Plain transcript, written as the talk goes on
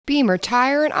Beamer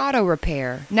Tire and Auto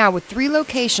Repair, now with 3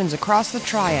 locations across the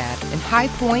Triad in High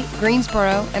Point,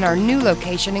 Greensboro, and our new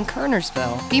location in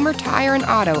Kernersville. Beamer Tire and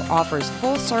Auto offers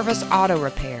full-service auto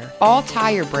repair, all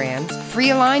tire brands,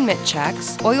 free alignment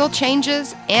checks, oil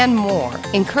changes, and more.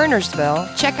 In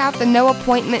Kernersville, check out the no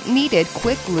appointment needed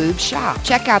Quick Lube shop.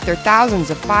 Check out their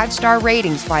thousands of 5-star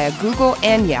ratings via Google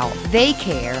and Yelp. They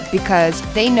care because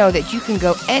they know that you can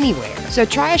go anywhere. So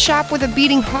try a shop with a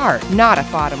beating heart, not a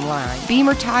bottom line.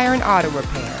 Beamer Tire and Auto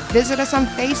Repair. Visit us on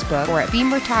Facebook or at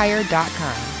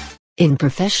beamertire.com. In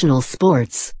professional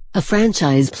sports, a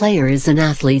franchise player is an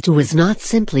athlete who is not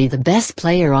simply the best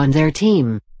player on their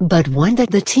team, but one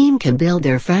that the team can build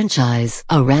their franchise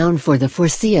around for the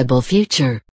foreseeable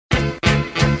future.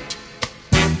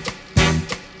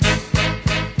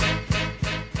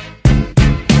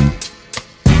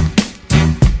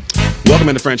 Welcome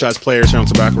into Franchise Players here on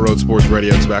Tobacco Road Sports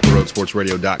Radio,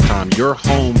 tobaccoroadsportsradio.com, your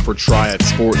home for Triad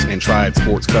Sports and Triad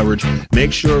Sports coverage.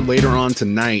 Make sure later on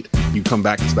tonight you come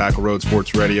back to Tobacco Road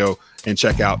Sports Radio and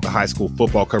check out the high school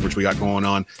football coverage we got going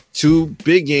on. 2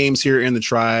 big games here in the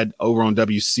Triad over on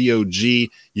WCOG.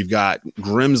 You've got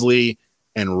Grimsley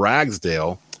and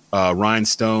Ragsdale. Ryan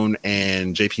Stone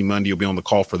and JP Mundy will be on the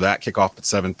call for that. Kickoff at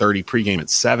 7:30, pregame at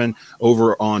 7.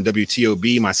 Over on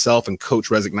WTOB, myself and Coach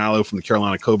Resignalo from the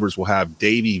Carolina Cobras will have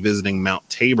Davey visiting Mount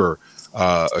Tabor,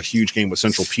 a huge game with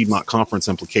Central Piedmont Conference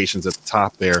implications at the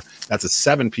top there. That's a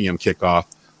 7 p.m. kickoff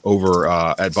over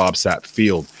at Bob Sapp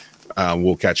Field.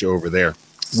 We'll catch you over there.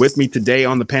 With me today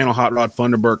on the panel, Hot Rod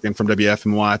Funderburk, and from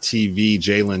WFMY TV,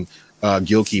 Jalen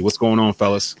Gilkey. What's going on,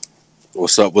 fellas?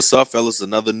 What's up, fellas?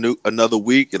 Another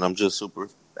week, and I'm just super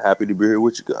happy to be here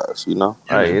with you guys. You know,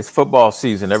 hey, it's football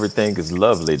season. Everything is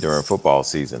lovely during football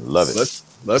season. Love it.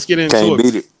 Let's get into Can't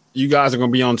beat it. You guys are going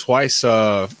to be on twice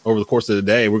over the course of the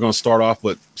day. We're going to start off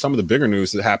with some of the bigger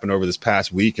news that happened over this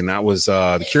past week, and that was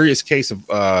the curious case of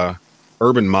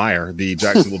Urban Meyer, the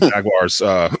Jacksonville Jaguars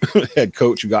head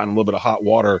coach, who got in a little bit of hot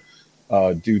water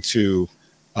due to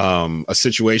a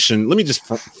situation. Let me just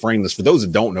frame this for those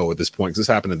that don't know at this point, because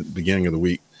this happened at the beginning of the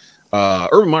week.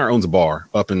 Urban Meyer owns a bar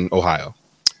up in Ohio,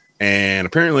 and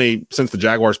apparently since the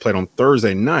Jaguars played on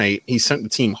Thursday night, he sent the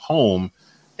team home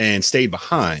and stayed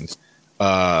behind.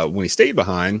 When he stayed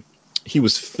behind, he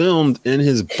was filmed in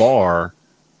his bar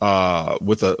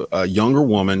with a younger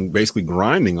woman basically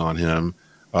grinding on him.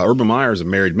 Urban Meyer is a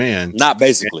married man. Not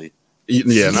basically.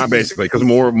 Yeah, not basically, because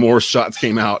more shots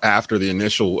came out after the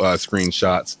initial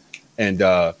screenshots, and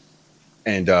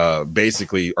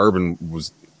basically Urban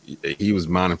was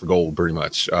mining for gold pretty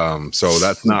much. So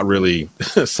that's not really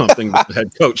something that the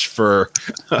head coach for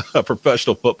a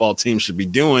professional football team should be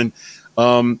doing.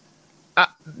 Do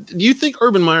you think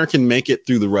Urban Meyer can make it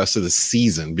through the rest of the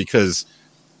season? Because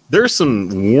there's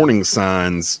some warning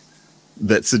signs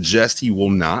that suggest he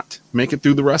will not make it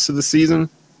through the rest of the season.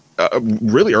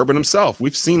 Really, Urban himself.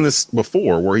 We've seen this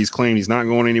before where he's claimed he's not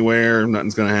going anywhere,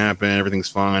 nothing's going to happen, everything's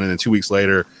fine. And then 2 weeks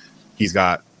later, he's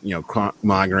got,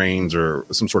 migraines or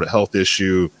some sort of health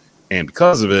issue. And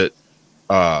because of it,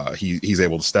 he's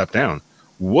able to step down.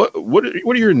 What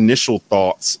are your initial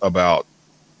thoughts about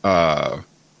Mr.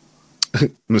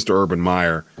 Urban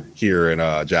Meyer here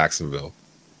in Jacksonville?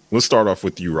 Let's start off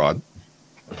with you, Rod.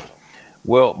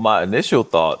 Well, my initial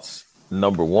thoughts,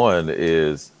 number one,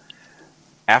 is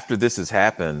after this has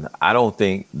happened, I don't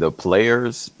think the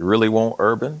players really want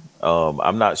Urban.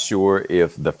 I'm not sure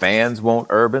if the fans want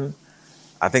Urban.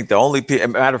 I think the only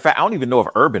matter of fact, I don't even know if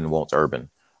Urban wants Urban.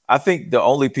 I think the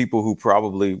only people who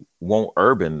probably want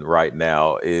Urban right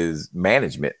now is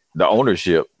management, the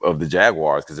ownership of the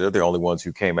Jaguars, because they're the only ones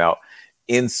who came out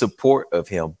in support of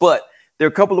him. But there are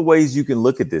a couple of ways you can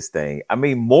look at this thing. I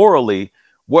mean, morally,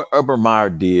 what Urban Meyer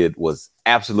did was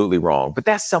absolutely wrong, but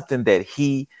that's something that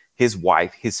he, his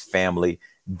wife, his family,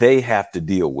 they have to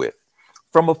deal with.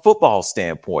 From a football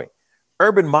standpoint,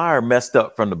 Urban Meyer messed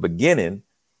up from the beginning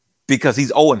because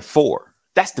he's 0-4.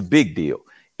 That's the big deal.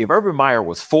 If Urban Meyer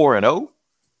was 4-0,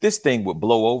 this thing would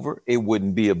blow over. It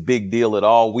wouldn't be a big deal at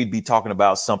all. We'd be talking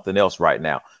about something else right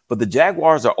now. But the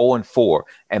Jaguars are 0-4,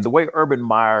 and the way Urban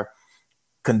Meyer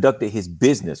conducted his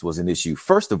business was an issue.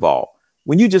 First of all,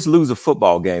 when you just lose a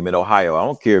football game in Ohio, I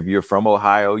don't care if you're from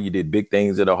Ohio, you did big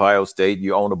things at Ohio State,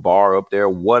 you own a bar up there,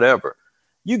 whatever.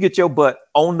 You get your butt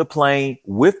on the plane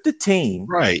with the team,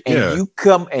 right?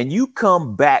 And you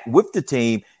come back with the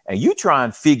team, and you try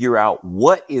and figure out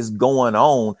what is going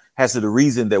on as to the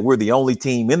reason that we're the only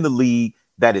team in the league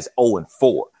that is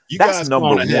 0-4. That's number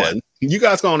one. You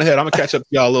guys go on ahead. I'm gonna catch up to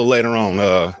y'all a little later on.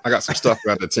 I got some stuff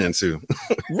about to attend to.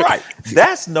 Right.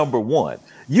 That's number one.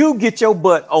 You get your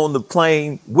butt on the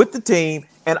plane with the team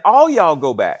And all y'all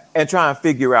go back and try and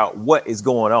figure out what is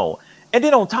going on. And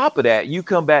then on top of that, you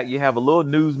come back, you have a little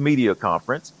news media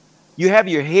conference. You have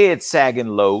your head sagging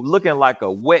low, looking like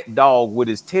a wet dog with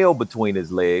his tail between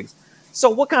his legs. So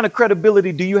what kind of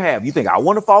credibility do you have? You think I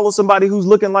want to follow somebody who's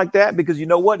looking like that? Because you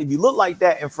know what? If you look like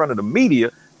that in front of the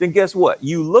media, then guess what?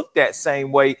 You look that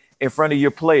same way in front of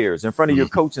your players, in front of your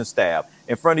coaching staff,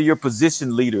 in front of your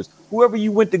position leaders, whoever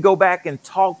you went to go back and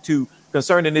talk to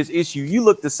concerning this issue, you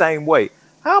look the same way.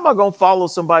 How am I going to follow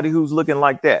somebody who's looking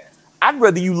like that? I'd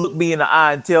rather you look me in the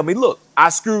eye and tell me, look, I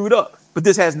screwed up, but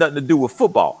this has nothing to do with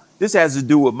football. This has to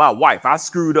do with my wife. I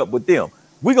screwed up with them.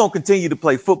 We're going to continue to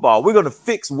play football. We're going to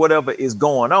fix whatever is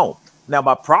going on. Now,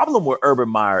 my problem with Urban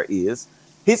Meyer is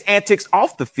his antics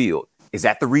off the field. Is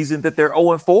that the reason that they're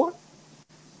 0-4?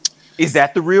 Is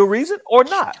that the real reason or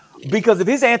not? Because if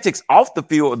his antics off the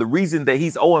field are the reason that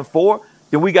he's 0-4,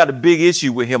 then we got a big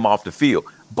issue with him off the field.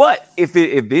 But if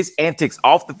his antics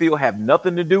off the field have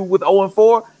nothing to do with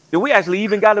 0-4, then we actually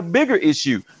even got a bigger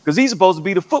issue because he's supposed to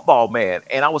be the football man.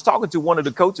 And I was talking to one of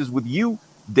the coaches with you,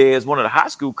 Des, one of the high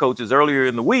school coaches earlier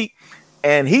in the week,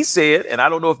 and he said, and I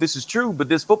don't know if this is true, but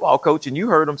this football coach, and you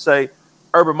heard him say,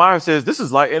 Urban Meyer says this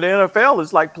is like in the NFL,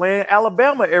 it's like playing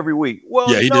Alabama every week.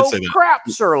 Well, yeah, he did say that. Crap,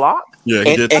 Sherlock. Yeah,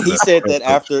 he did. And he said that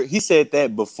after he said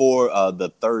that before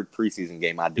the third preseason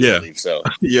game, I do believe so.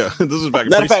 Yeah, this was back.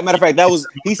 Matter of fact, that was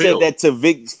he said that to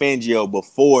Vic Fangio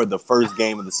before the first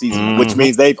game of the season, which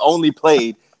means they've only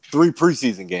played 3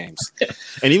 preseason games.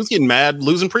 And he was getting mad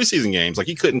losing preseason games. Like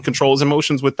he couldn't control his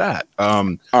emotions with that.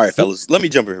 All right, fellas, let me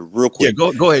jump in here real quick.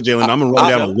 Yeah, go ahead, Jalen. I'm gonna run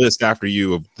down a list after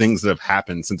you of things that have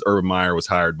happened since Urban Meyer was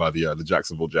hired by the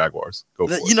Jacksonville Jaguars. Go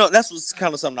for it. You know, that's what's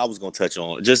kind of something I was going to touch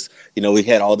on. Just, you know, we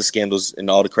had all the scandals and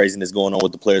all the craziness going on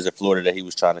with the players at Florida that he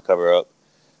was trying to cover up.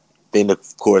 Then,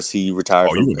 of course, he retired.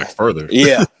 Oh, you went back further.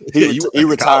 Yeah, he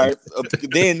retired.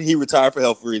 Then he retired for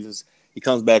health reasons. He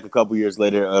comes back a couple years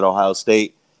later at Ohio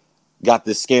State. Got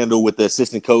this scandal with the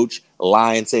assistant coach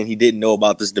lying, saying he didn't know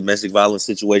about this domestic violence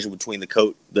situation between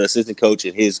the assistant coach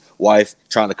and his wife,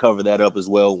 trying to cover that up as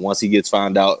well. Once he gets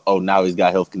found out, oh, now he's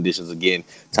got health conditions again,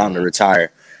 time to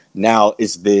retire. Now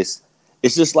it's this.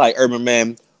 It's just like, Urban,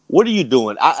 man, what are you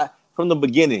doing? From the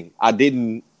beginning, I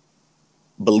didn't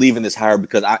believe in this hire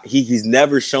because he's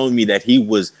never shown me that he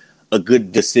was a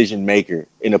good decision maker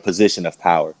in a position of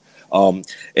power. And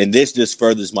this just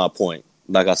furthers my point.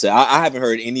 Like I said, I haven't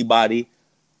heard anybody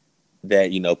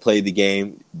that, you know, played the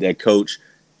game, that coach.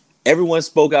 Everyone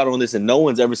spoke out on this, and no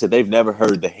one's ever said they've never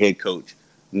heard the head coach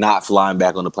not flying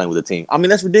back on the plane with the team. I mean,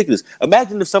 that's ridiculous.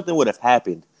 Imagine if something would have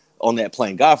happened on that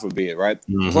plane, God forbid, right?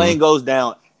 Plane goes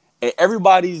down, and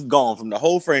everybody's gone from the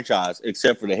whole franchise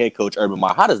except for the head coach, Urban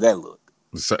Meyer. How does that look?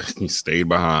 He stayed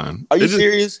behind. Are you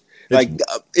serious? Like,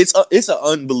 it's an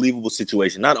unbelievable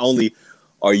situation. Not only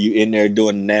are you in there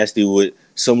doing nasty with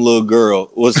some little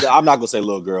girl. I'm not gonna say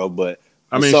little girl, but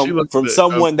I mean,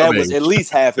 someone that was at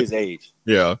least half his age.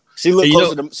 Yeah, she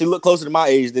looked closer to my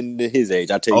age than his age.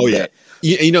 I tell you that.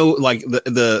 You know, like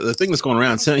the thing that's going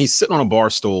around. He's sitting on a bar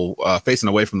stool, facing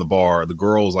away from the bar. The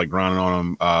girl's like grinding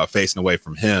on him, facing away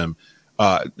from him.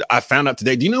 I found out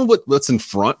today. Do you know what's in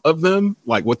front of them?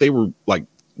 Like what they were like.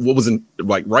 What was in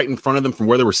like right in front of them from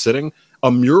where they were sitting?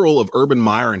 A mural of Urban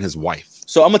Meyer and his wife.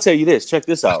 So I'm gonna tell you this. Check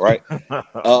this out, right?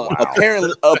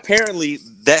 Apparently,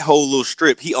 that whole little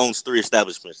strip, he owns 3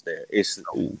 establishments there. It's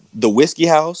the Whiskey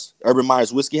House, Urban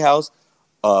Meyer's Whiskey House,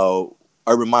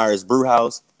 Urban Meyer's Brew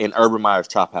House, and Urban Meyer's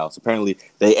Chop House. Apparently,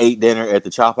 they ate dinner at the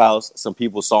Chop House. Some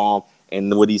people saw him,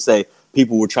 and what did he say?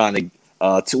 People were trying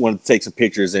to want to take some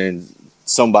pictures, and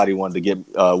somebody wanted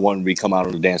to come out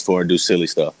on the dance floor and do silly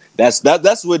stuff.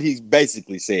 That's what he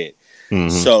basically said. Mm-hmm.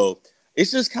 So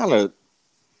it's just kind of.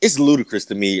 It's ludicrous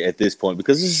to me at this point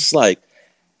because it's just like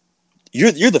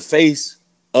you're the face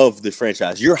of the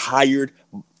franchise. You're hired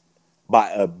by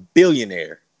a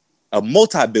billionaire, a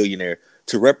multi-billionaire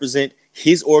to represent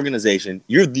his organization.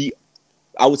 You're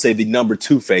I would say the number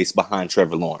 2 face behind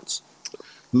Trevor Lawrence.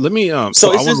 Let me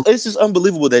it's just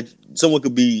unbelievable that someone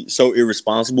could be so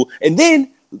irresponsible. And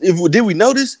then did we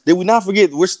not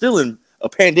forget we're still in a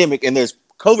pandemic and there's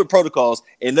COVID protocols,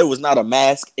 and there was not a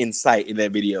mask in sight in that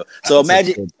video. So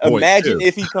imagine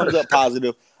if he comes up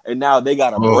positive, and now they got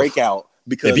to break out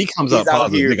because if he comes up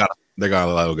positive, they got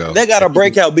to let him go. They got to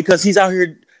break out because he's out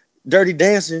here dirty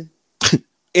dancing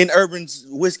in Urban's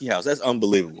Whiskey House. That's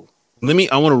unbelievable.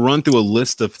 I want to run through a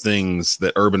list of things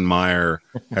that Urban Meyer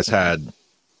has had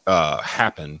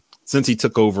happen since he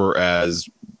took over as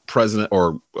president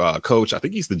or coach. I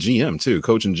think he's the GM too,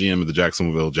 coach and GM of the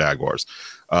Jacksonville Jaguars.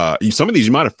 Some of these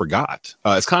you might have forgot.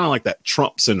 It's kind of like that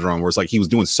Trump syndrome where it's like he was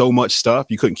doing so much stuff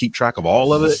you couldn't keep track of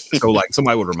all of it. So like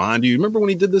somebody would remind you. Remember when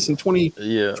he did this in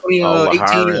 2018?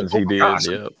 He did.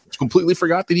 Yeah, completely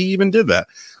forgot that he even did that.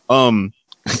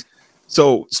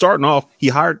 So starting off, he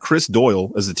hired Chris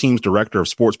Doyle as the team's director of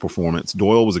sports performance.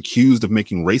 Doyle was accused of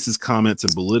making racist comments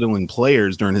and belittling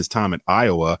players during his time at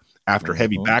Iowa. After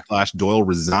heavy backlash, Doyle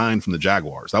resigned from the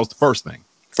Jaguars. That was the first thing.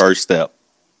 First step.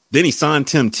 Then he signed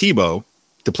Tim Tebow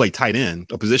to play tight end,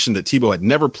 a position that Tebow had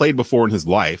never played before in his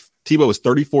life. Tebow was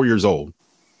 34 years old.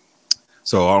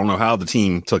 So I don't know how the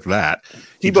team took that.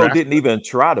 Tebow didn't even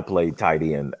try to play tight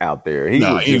end out there. He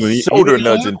was just shoulder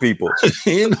nudging people.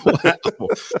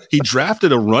 He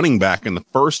drafted a running back in the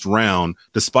first round,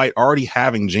 despite already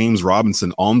having James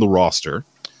Robinson on the roster.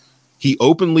 He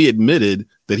openly admitted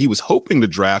that he was hoping to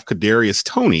draft Kadarius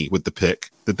Toney with the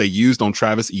pick that they used on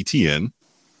Travis Etienne.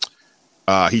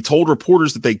 He told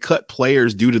reporters that they cut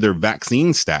players due to their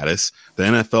vaccine status. The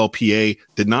NFLPA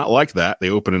did not like that. They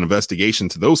opened an investigation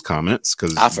to those comments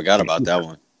because I forgot about that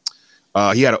one.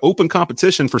 He had an open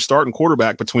competition for starting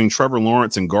quarterback between Trevor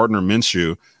Lawrence and Gardner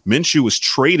Minshew. Minshew was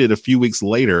traded a few weeks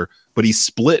later, but he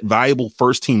split valuable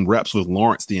first-team reps with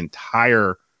Lawrence the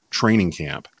entire training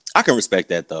camp. I can respect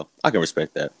that, though. I can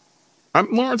respect that.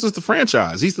 Lawrence is the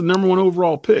franchise. He's the number one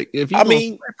overall pick. If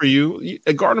he's for you,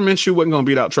 Gardner Minshew wasn't going to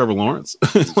beat out Trevor Lawrence.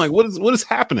 Like, what is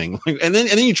happening? Like, and then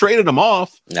you traded him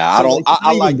off. Nah, I don't.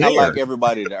 I like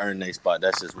everybody to earn their spot.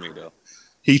 That's just me, though.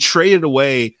 He traded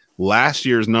away last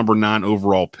year's number 9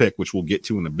 overall pick, which we'll get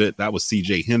to in a bit. That was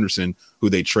C.J. Henderson, who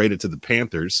they traded to the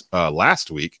Panthers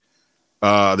last week.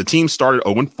 The team started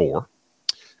 0-4.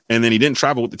 And then he didn't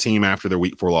travel with the team after their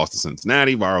week 4 loss to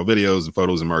Cincinnati. Viral videos and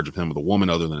photos emerged of him with a woman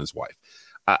other than his wife.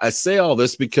 I say all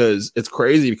this because it's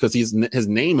crazy because his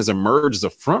name has emerged as a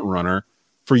front runner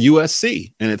for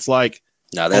USC. And it's like,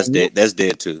 no, that's dead. That's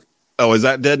dead too. Oh, is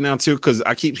that dead now too? Because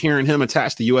I keep hearing him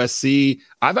attached to USC.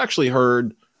 I've actually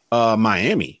heard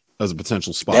Miami as a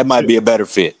potential spot. That might be a better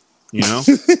fit. You know,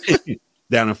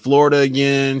 down in Florida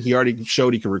again. He already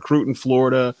showed he could recruit in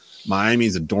Florida.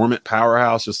 Miami's a dormant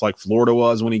powerhouse, just like Florida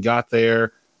was when he got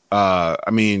there. I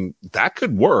mean, that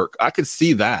could work. I could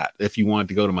see that if you wanted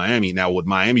to go to Miami. Now, would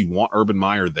Miami want Urban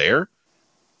Meyer there?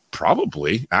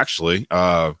 Probably, actually.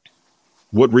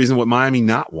 What reason would Miami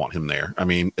not want him there? I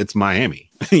mean, it's Miami.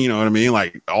 You know what I mean?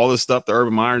 Like, all this stuff that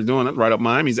Urban Meyer's doing, that's right up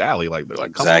Miami's alley. Like, they're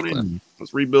like, come on in.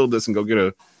 Let's rebuild this and go get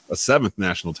a 7th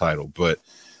national title. But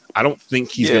I don't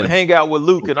think he's going to hang out with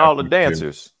Luke and all the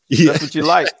dancers. Yeah. That's what you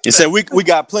like. And so we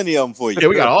got plenty of them for you. Yeah,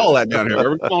 we got all that down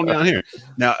here. Come on down here.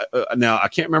 Now I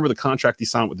can't remember the contract he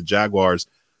signed with the Jaguars,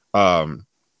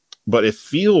 but it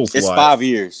feels it's like 5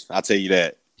 years. I'll tell you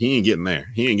that he ain't getting there.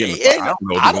 He ain't getting. I don't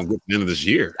know if he's gonna get to the end of this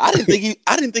year. I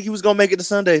didn't think he was gonna make it to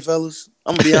Sunday, fellas.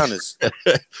 I'm gonna be honest.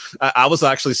 I was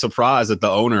actually surprised that the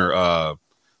owner,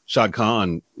 Shad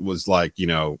Khan, was like, you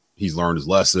know, he's learned his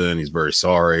lesson. He's very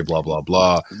sorry. Blah blah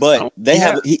blah. But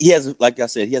he has, like I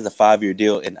said, he has a 5-year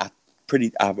deal, and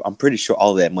I'm pretty sure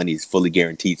all of that money is fully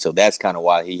guaranteed. So that's kind of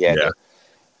why he had to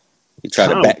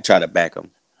try to back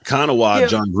him. Kind of why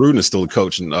John Gruden is still a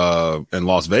coach in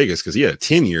Las Vegas, because he had a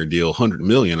 10-year deal, $100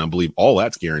 million. I believe all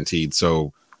that's guaranteed.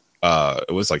 So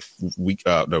it was like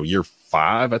year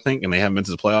 5, I think, and they haven't been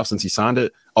to the playoffs since he signed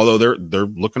it. Although they're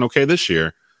looking okay this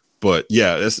year. But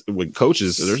yeah, with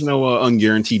coaches, there's no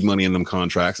unguaranteed money in them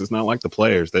contracts. It's not like the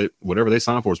players. Whatever they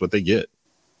sign for is what they get.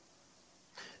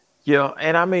 Yeah,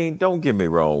 and I mean, don't get me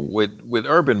wrong. With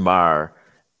Urban Meyer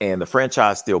and the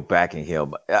franchise still backing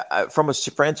him, from a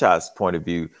franchise point of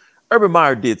view, Urban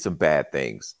Meyer did some bad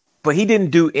things, but he didn't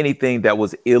do anything that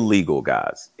was illegal,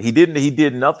 guys. He did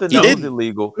nothing that was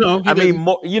illegal. No, I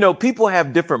mean, people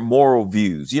have different moral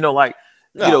views. Like.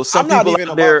 No, some I'm people not even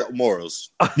out there, about the morals.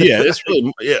 Yeah, it's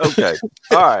really okay.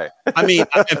 All right. I mean,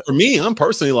 and for me, I'm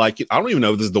personally like, I don't even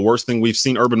know if this is the worst thing we've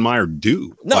seen Urban Meyer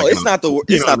do. No, like, it's not the worst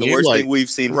thing we've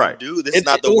seen him do. This is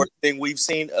not the worst thing we've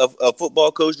seen a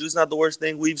football coach do. It's not the worst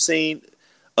thing we've seen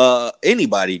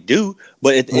anybody do.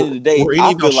 But at the end of the day,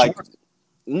 I feel like.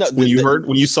 No, when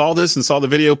you saw this and saw the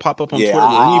video pop up on Twitter,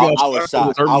 I was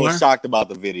shocked. I was shocked about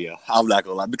the video. I'm not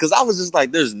gonna lie, because I was just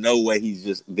like, "There's no way he's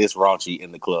just this raunchy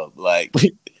in the club." Like,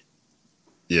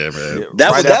 yeah, man.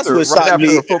 That's what shocked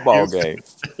me. The football game.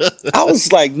 I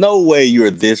was like, "No way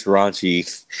you're this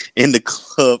raunchy in the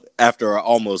club after an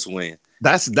almost win."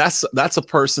 That's a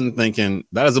person thinking,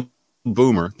 that is a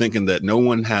boomer thinking that no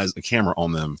one has a camera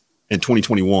on them in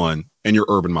 2021. And you're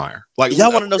Urban Meyer. Like,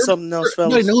 y'all want to know something else,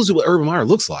 fellas? Nobody knows what Urban Meyer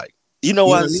looks like. You know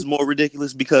why this is more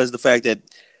ridiculous? Because the fact that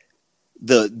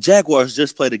the Jaguars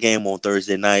just played a game on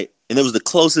Thursday night, and it was the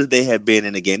closest they had been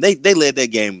in a game. They led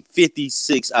that game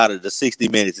 56 out of the 60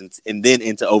 minutes and then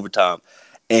into overtime.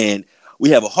 And we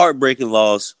have a heartbreaking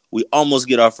loss. We almost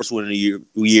get our first win in the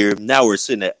year. Now we're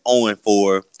sitting at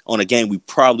 0-4 on a game we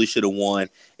probably should have won,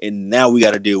 and now we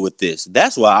got to deal with this.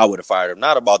 That's why I would have fired him,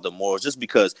 not about the morals, just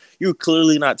because you're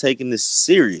clearly not taking this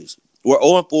serious. We're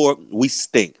 0-4. We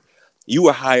stink. You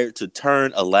were hired to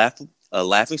turn a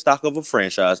laughing stock of a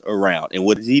franchise around. And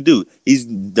what did he do? He's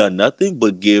done nothing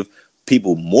but give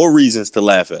people more reasons to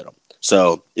laugh at him.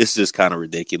 So it's just kind of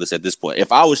ridiculous at this point.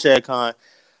 If I was Shad Khan,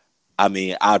 I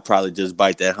mean, I'd probably just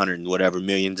bite that 100 and whatever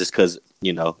million just because,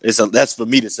 that's for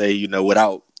me to say,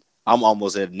 without I'm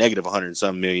almost at negative 100 and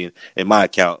something million in my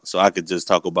account. So I could just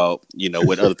talk about,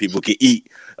 what other people can eat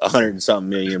 100 and something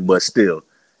million, but still.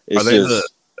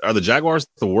 Are the Jaguars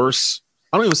the worst?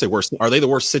 I don't even say worst. Are they the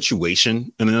worst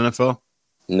situation in the NFL?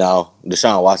 No,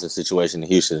 Deshaun Watson's situation in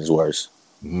Houston is worse.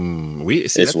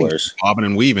 It's worse. Bobbing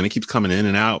and weaving. It keeps coming in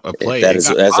and out of play. That's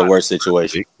a worse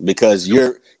situation because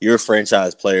your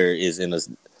franchise player is in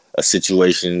a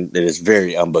situation that is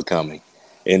very unbecoming,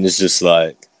 and it's just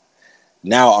like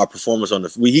now our performance on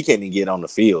he can't even get on the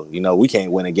field. We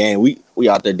can't win a game. We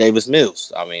out there Davis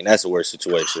Mills. I mean, that's the worst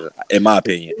situation in my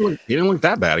opinion. He didn't look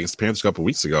that bad against the Panthers a couple of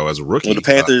weeks ago as a rookie. Well, the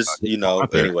Panthers,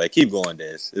 anyway, keep going,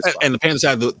 Des. And the Panthers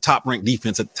had the top ranked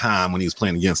defense at the time when he was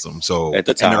playing against them. So at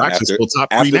the time, and they're actually still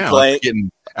top 3 now.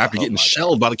 After getting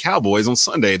shelled by the Cowboys on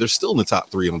Sunday, they're still in the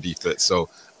top 3 on defense. So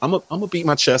I'm gonna beat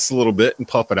my chest a little bit and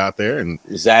puff it out there. And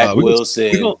Zach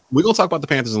Wilson. We're gonna talk about the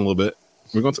Panthers in a little bit.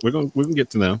 We're gonna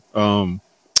get to them.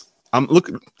 I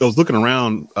was looking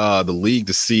around the league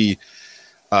to see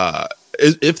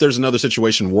if there's another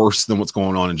situation worse than what's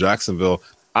going on in Jacksonville.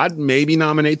 I'd maybe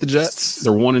nominate the Jets.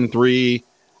 They're 1-3.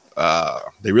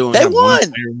 They really they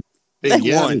won.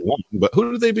 They won. But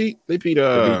who did they beat? They beat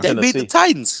the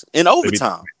Titans in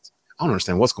overtime. I don't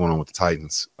understand what's going on with the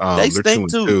Titans. They stink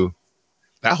too.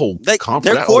 That whole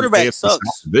conference, their quarterback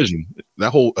sucks. Division,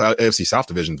 that whole AFC South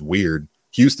division is weird.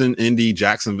 Houston, Indy,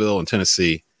 Jacksonville, and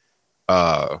Tennessee.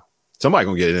 Somebody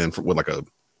gonna get it in with like a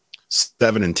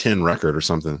 7-10 record or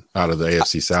something out of the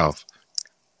AFC South.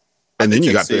 And then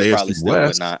you got the AFC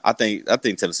West. I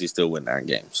think Tennessee still win 9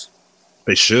 games.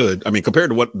 They should. I mean,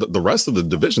 compared to what the rest of the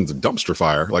division's a dumpster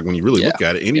fire. Like when you really look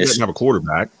at it, Indy doesn't have a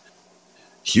quarterback.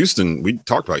 Houston, we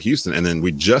talked about Houston, and then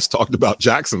we just talked about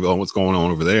Jacksonville and what's going on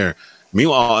over there.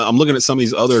 Meanwhile, I'm looking at some of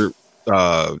these other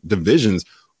divisions.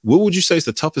 What would you say is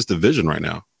the toughest division right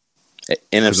now?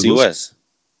 NFC West.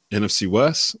 NFC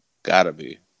West? Gotta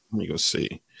be. Let me go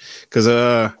see. Because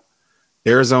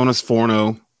Arizona's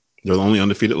 4-0. They're the only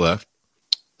undefeated left.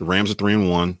 The Rams are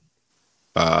 3-1.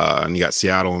 And you got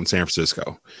Seattle and San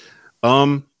Francisco.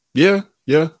 Yeah,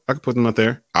 I could put them up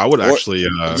there. I would actually. Or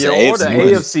the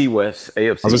AFC West. I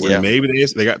was going to say maybe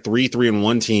they got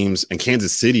 3-1 teams, and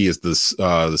Kansas City is the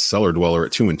cellar dweller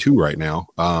at 2-2 right now.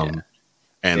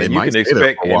 And they might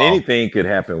expect, and anything could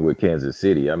happen with Kansas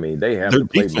City. I mean, they have the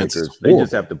playmakers. They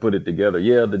just have to put it together.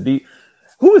 Yeah,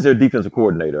 who is their defensive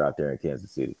coordinator out there in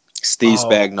Kansas City? Steve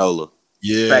Spagnuolo.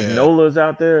 Yeah, Spagnuolo's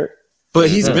out there. But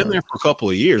he's been there for a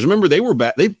couple of years. Remember, they were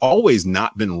bad. They've always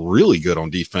not been really good on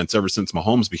defense ever since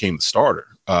Mahomes became the starter.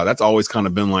 That's always kind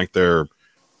of been like their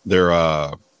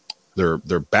bad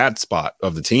spot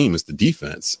of the team is the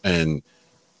defense, and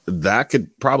that could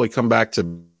probably come back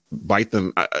to bite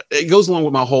them. It goes along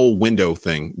with my whole window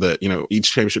thing that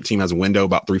each championship team has a window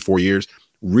about 3-4 years.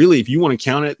 Really, if you want to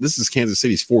count it, this is Kansas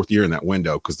City's 4th year in that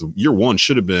window because the year 1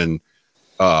 should have been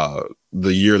the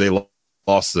year they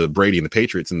lost to Brady and the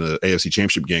Patriots in the AFC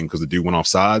Championship game because the dude went off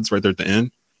sides right there at the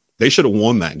end. They should have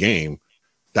won that game.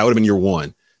 That would have been year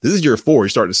 1. This is year 4. You're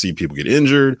starting to see people get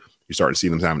injured. You're starting to see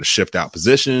them having to shift out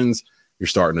positions. You're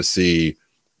starting to see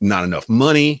not enough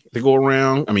money to go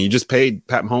around. I mean, you just paid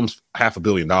Pat Mahomes $500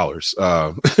 million.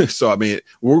 So, I mean,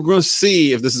 we're going to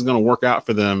see if this is going to work out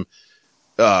for them.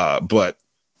 But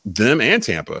them and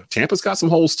Tampa's got some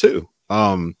holes too.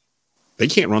 They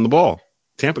can't run the ball.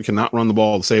 Tampa cannot run the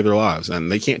ball to save their lives,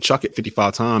 and they can't chuck it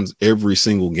 55 times every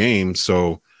single game.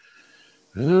 So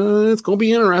it's going to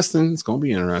be interesting.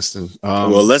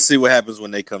 Well, let's see what happens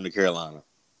when they come to Carolina.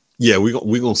 Yeah, we're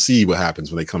going to see what happens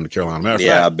when they come to Carolina. Matter of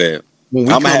fact, I bet. I'm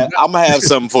gonna have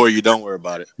something for you. Don't worry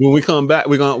about it. When we come back,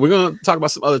 we're gonna talk about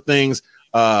some other things.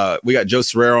 We got Joe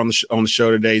Serrero on the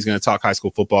show today. He's going to talk high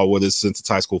school football with us since it's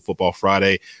High School Football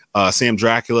Friday. Sam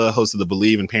Dracula, host of the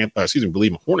Believe in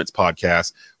Hornets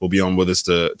podcast, will be on with us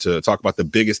to talk about the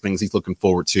biggest things he's looking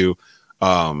forward to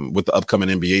with the upcoming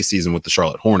NBA season with the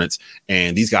Charlotte Hornets.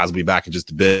 And these guys will be back in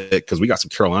just a bit because we got some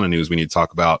Carolina news we need to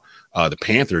talk about. The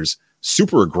Panthers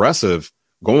super aggressive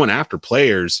going after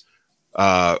players.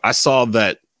 I saw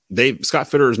that Scott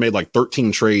Fitterer has made like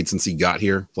 13 trades since he got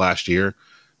here last year.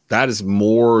 That is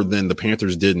more than the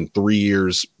Panthers did in 3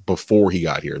 years before he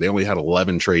got here. They only had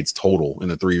 11 trades total in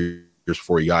the 3 years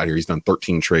before he got here. He's done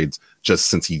 13 trades just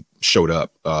since he showed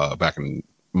up back in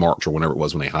March or whenever it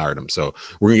was when they hired him. So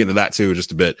we're going to get into that too in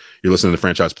just a bit. You're listening to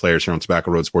Franchise Players here on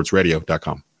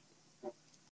TobaccoRoadSportsRadio.com.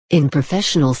 In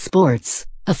professional sports,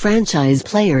 a franchise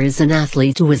player is an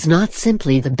athlete who is not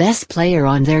simply the best player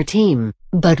on their team,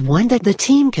 but one that the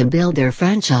team can build their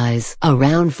franchise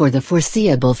around for the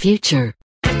foreseeable future.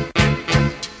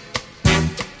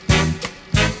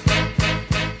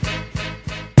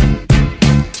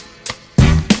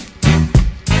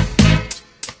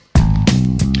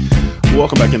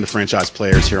 Welcome back into Franchise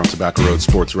Players here on Tobacco Road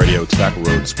Sports Radio,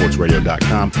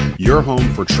 TobaccoRoadSportsRadio.com, your home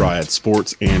for Triad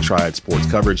Sports and Triad Sports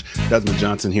coverage. Desmond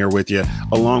Johnson here with you,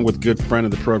 along with good friend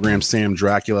of the program, Sam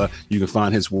Dracula. You can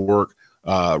find his work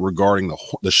regarding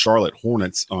the Charlotte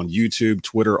Hornets on YouTube,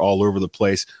 Twitter, all over the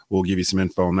place. We'll give you some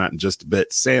info on that in just a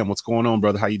bit. Sam, what's going on,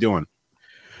 brother? How you doing?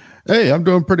 Hey, I'm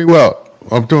doing pretty well.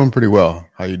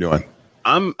 How you doing?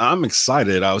 I'm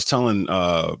excited. I was telling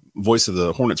voice of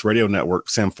the Hornets radio network,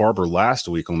 Sam Farber, last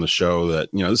week on the show that,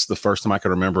 you know, this is the first time I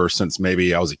can remember since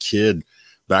maybe I was a kid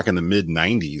back in the mid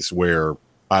 90s where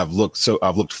I've looked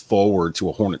forward to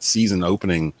a Hornets season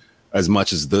opening as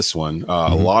much as this one.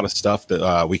 A lot of stuff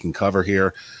that we can cover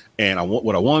here. And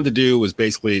what I wanted to do was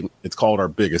basically, it's called our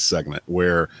biggest segment,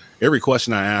 where every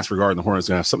question I ask regarding the Hornets is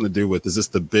going to have something to do with, is this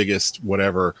the biggest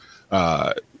whatever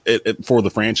for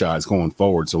the franchise going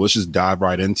forward? So let's just dive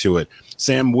right into it.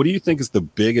 Sam, what do you think is the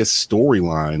biggest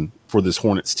storyline for this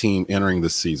Hornets team entering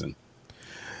this season?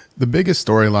 The biggest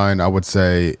storyline, I would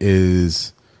say,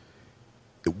 was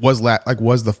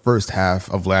the first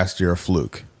half of last year a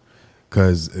fluke,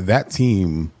 because that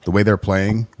team, the way they're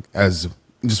playing, as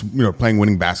just, you know, playing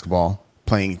winning basketball,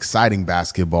 playing exciting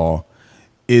basketball,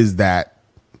 is that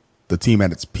the team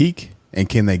at its peak, and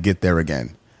can they get there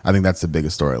again? I think that's the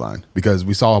biggest storyline, because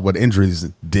we saw what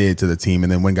injuries did to the team,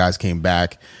 and then when guys came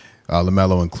back,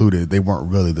 LaMelo included, they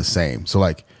weren't really the same. So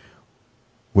like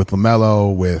with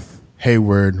LaMelo, with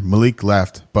Hayward, Malik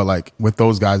left, but like with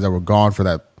those guys that were gone for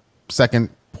that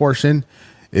second portion,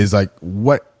 is like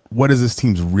what is this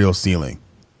team's real ceiling?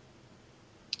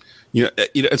 You know,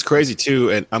 it's crazy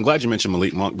too, and I'm glad you mentioned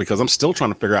Malik Monk, because I'm still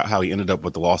trying to figure out how he ended up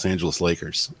with the Los Angeles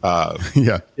Lakers.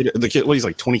 Yeah, the kid, he's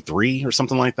like 23 or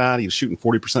something like that. He was shooting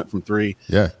 40% from three.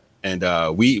 Yeah, and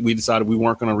we decided we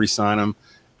weren't going to re-sign him,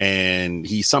 and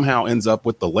he somehow ends up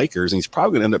with the Lakers, and he's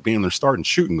probably going to end up being their starting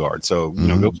shooting guard. So you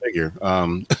know, go figure.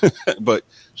 But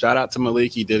shout out to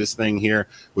Malik, he did his thing here.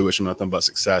 We wish him nothing but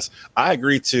success. I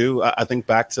agree too. I think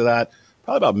back to that.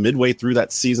 Probably about midway through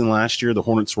that season last year, the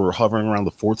Hornets were hovering around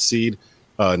the 4th seed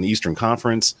in the Eastern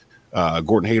Conference.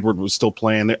 Gordon Hayward was still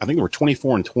playing. I think they were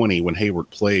 24-20 when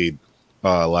Hayward played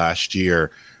last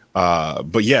year.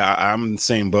 But yeah, I'm in the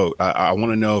same boat. I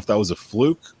want to know if that was a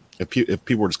fluke, if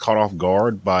people were just caught off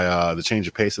guard by the change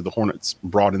of pace that the Hornets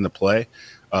brought into play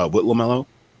with LaMelo,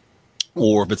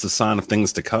 or if it's a sign of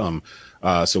things to come.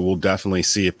 So we'll definitely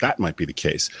see if that might be the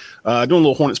case. Doing a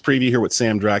little Hornets preview here with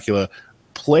Sam Dracula.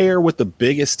 Player with the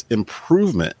biggest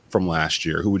improvement from last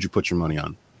year, who would you put your money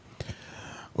on?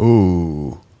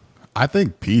 Ooh, I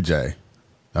think PJ.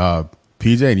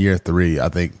 PJ in year 3, I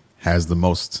think, has the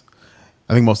most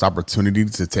opportunity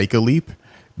to take a leap,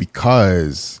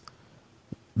 because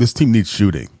this team needs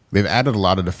shooting. They've added a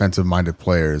lot of defensive-minded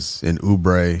players in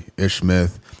Oubre, Ish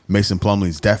Smith. Mason Plumlee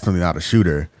is definitely not a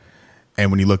shooter.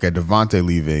 And when you look at Devontae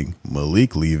leaving,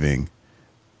 Malik leaving,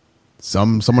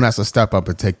 someone has to step up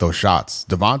and take those shots.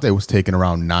 Devontae was taking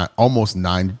around almost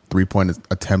 9 3-point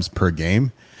attempts per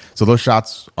game. So those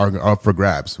shots are up for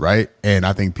grabs, right? And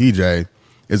I think PJ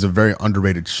is a very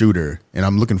underrated shooter, and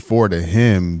I'm looking forward to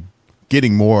him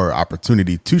getting more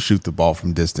opportunity to shoot the ball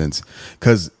from distance,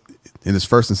 because in his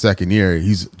first and second year,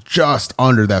 he's just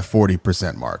under that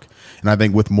 40% mark. And I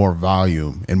think with more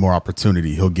volume and more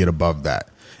opportunity, he'll get above that.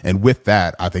 And with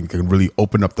that, I think it can really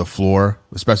open up the floor,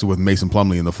 especially with Mason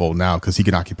Plumlee in the fold now, because he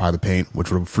can occupy the paint,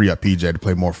 which will free up PJ to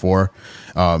play more 4.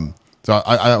 So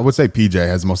I would say PJ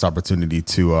has the most opportunity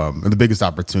the biggest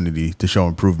opportunity to show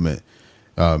improvement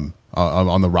on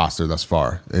the roster thus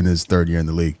far in his 3rd year in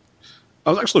the league. I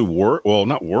was actually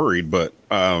not worried, but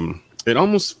it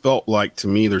almost felt like to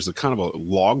me there's a kind of a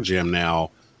logjam now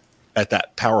at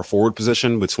that power forward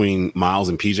position between Miles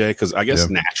and PJ, because I guess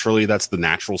naturally that's the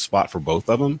natural spot for both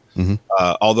of them.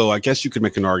 Although I guess you could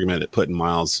make an argument at putting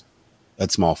Miles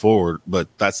at small forward, but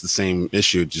that's the same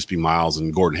issue. It'd just be Miles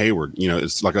and Gordon Hayward. You know,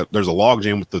 it's like there's a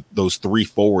logjam with those three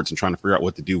forwards and trying to figure out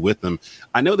what to do with them.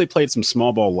 I know they played some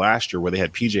small ball last year where they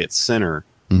had PJ at center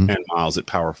and Miles at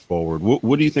power forward.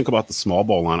 What do you think about the small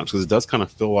ball lineups? Because it does kind of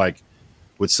feel like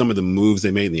with some of the moves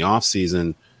they made in the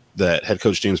offseason that head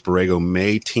coach James Borrego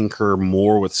may tinker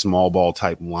more with small ball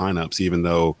type lineups, even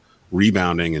though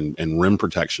rebounding and rim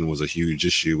protection was a huge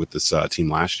issue with this team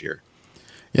last year.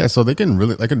 Yeah, so they can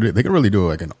really do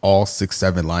like an all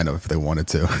 6-7 lineup if they wanted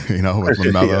to, you know, with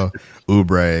LaMelo,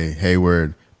 Oubre,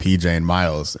 Hayward, PJ, and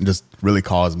Miles, and just really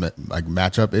cause like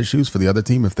matchup issues for the other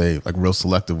team if they like real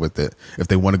selective with it, if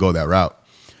they want to go that route.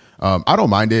 I don't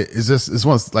mind it. It's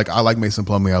one like I like Mason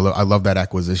Plumlee. I love that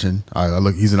acquisition.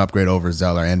 He's an upgrade over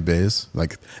Zeller and Biz.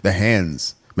 Like the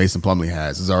hands Mason Plumlee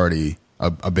has is already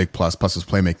a big plus his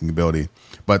playmaking ability.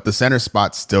 But the center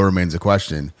spot still remains a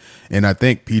question. And I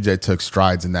think PJ took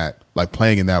strides in that, like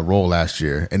playing in that role last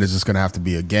year. And it's just going to have to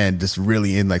be, again, just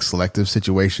really in like selective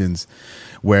situations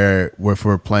where if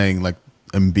we're playing like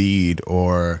Embiid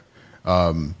or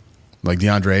like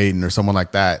DeAndre Ayton or someone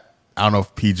like that, I don't know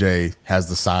if PJ has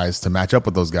the size to match up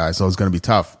with those guys. So it's going to be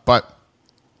tough. But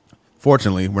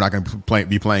fortunately, we're not going to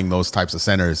be playing those types of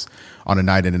centers on a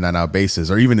night in and night out basis,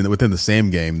 or even within the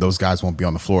same game, those guys won't be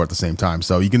on the floor at the same time.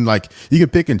 So you can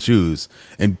pick and choose.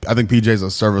 And I think PJ is a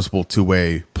serviceable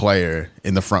two-way player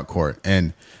in the front court.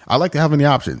 And I like having the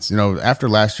options. You know, after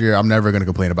last year, I'm never going to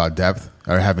complain about depth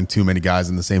or having too many guys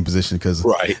in the same position because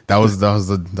that was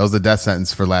the death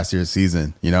sentence for last year's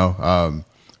season. You know,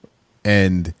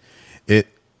 and it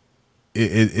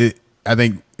I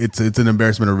think it's an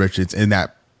embarrassment of riches in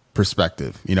that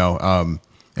perspective, you know,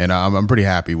 and I'm pretty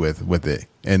happy with it.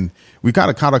 And we kind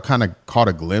of caught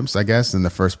a glimpse, I guess, in the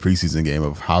first preseason game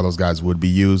of how those guys would be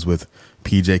used with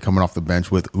PJ coming off the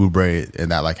bench with Oubre in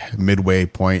that like midway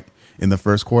point in the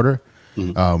first quarter.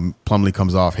 Plumlee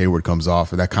comes off, Hayward comes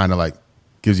off, and that kind of like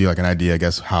gives you like an idea, I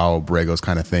guess, how Borrego's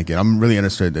kind of thinking. I'm really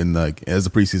interested in like as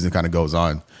the preseason kind of goes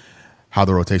on, how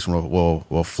the rotation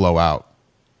will flow out.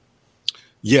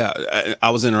 Yeah, I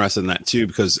was interested in that too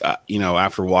because, you know,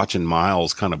 after watching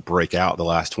Miles kind of break out the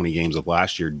last 20 games of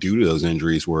last year due to those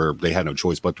injuries where they had no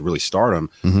choice but to really start him,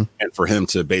 and for him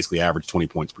to basically average 20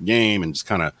 points per game and just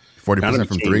kind of 40%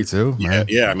 from three too.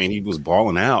 Yeah, I mean, he was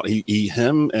balling out.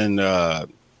 Him and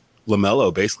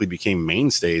LaMelo basically became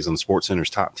mainstays on SportsCenter's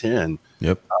top 10.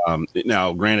 Yep.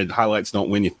 Now, granted, highlights don't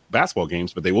win you basketball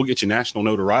games, but they will get you national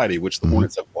notoriety, which the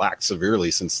Hornets have lacked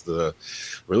severely since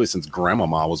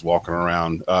Grandmama was walking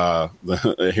around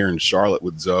here in Charlotte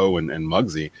with Zoe and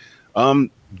Muggsy.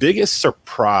 Biggest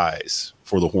surprise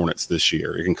for the Hornets this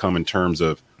year? It can come in terms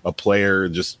of a player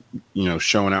just, you know,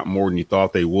 showing out more than you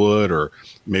thought they would, or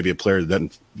maybe a player that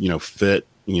doesn't, you know, fit,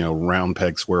 you know, round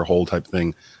peg, square hole type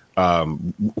thing.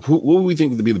 Who would we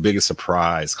think would be the biggest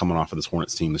surprise coming off of this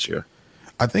Hornets team this year?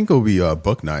 I think it'll be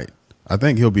Book Night. I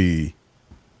think he'll be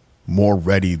more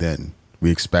ready than we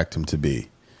expect him to be.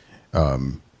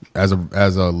 As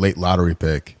a late lottery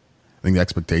pick, I think the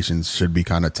expectations should be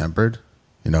kind of tempered.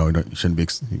 You know, you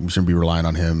shouldn't be relying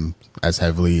on him as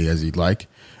heavily as you'd like,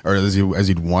 or as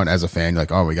you'd want as a fan.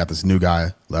 Like, oh, we got this new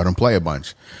guy, let him play a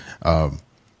bunch. I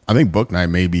think Book Night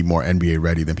may be more NBA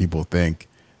ready than people think,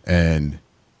 and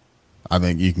I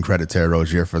think you can credit Terry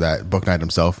Rozier for that. Book Night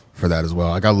himself for that as well.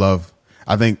 Like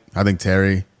I think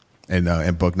Terry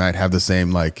and Book Night have the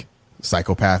same like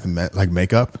psychopath and like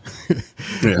makeup,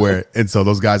 and so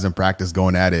those guys in practice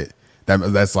going at it.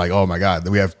 That's like, oh my God,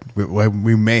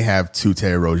 we may have two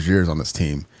Terry Roziers on this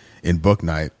team in Book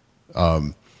Night,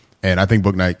 and I think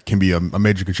Book Night can be a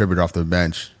major contributor off the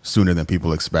bench sooner than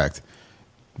people expect.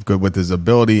 Good with his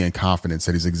ability and confidence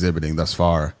that he's exhibiting thus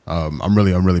far. I'm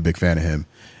really big fan of him,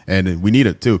 and we need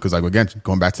it too because like again,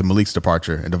 going back to Malik's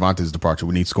departure and Devontae's departure,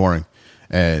 we need scoring,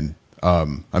 and I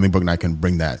think Book Night can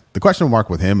bring that. The question mark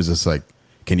with him is just like,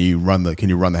 can you run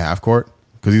the half court?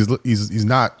 Because he's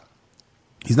not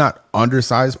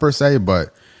undersized per se,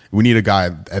 but we need a guy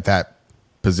at that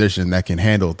position that can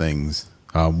handle things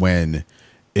when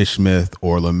Ish Smith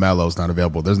or LaMelo's not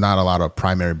available. There's not a lot of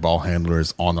primary ball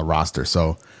handlers on the roster.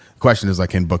 So the question is,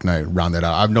 like, can Book Night round that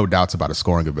out? I have no doubts about his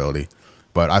scoring ability,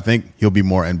 but I think he'll be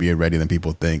more NBA ready than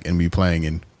people think and be playing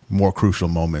in more crucial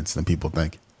moments than people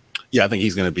think. Yeah, I think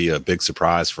he's going to be a big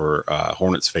surprise for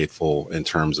Hornets faithful in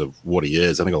terms of what he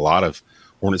is. I think a lot of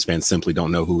Hornets fans simply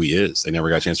don't know who he is. They never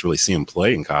got a chance to really see him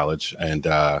play in college. And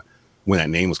when that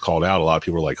name was called out, a lot of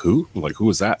people were like, who? Like, who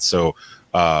is that? So,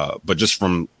 but just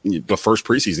from the first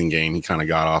preseason game, he kind of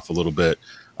got off a little bit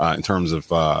in terms of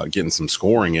getting some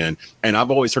scoring in. And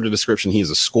I've always heard the description, he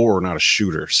is a scorer, not a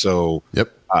shooter. So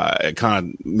it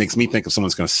kind of makes me think if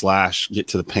someone's going to slash, get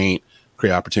to the paint,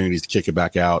 create opportunities to kick it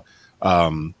back out.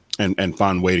 And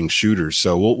find waiting shooters.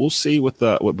 So we'll see what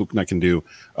Bouknight can do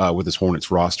with his Hornets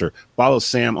roster. Follow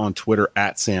Sam on Twitter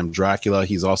at Sam Dracula.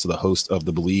 He's also the host of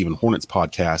the Believe in Hornets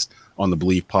podcast on the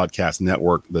Believe Podcast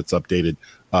Network that's updated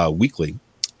weekly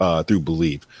through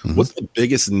Believe. Mm-hmm. What's the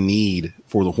biggest need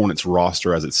for the Hornets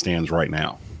roster as it stands right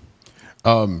now?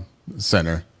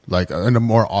 Center, like a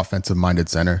more offensive minded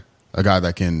center, a guy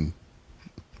that can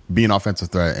be an offensive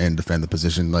threat and defend the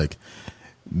position. Like,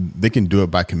 they can do it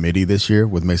by committee this year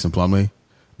with Mason Plumlee,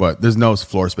 but there's no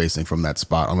floor spacing from that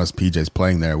spot unless PJ's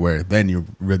playing there, where then you're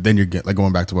getting, like,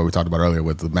 going back to what we talked about earlier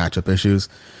with the matchup issues.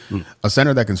 A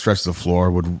center that can stretch the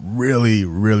floor would really,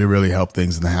 really, really help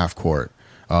things in the half court.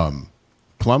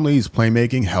 Plumlee's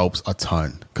playmaking helps a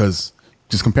ton, because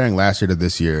just comparing last year to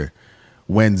this year,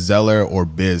 when Zeller or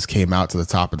Biz came out to the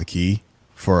top of the key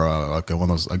for one of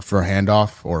those, like, for a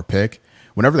handoff or a pick,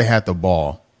 whenever they had the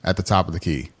ball at the top of the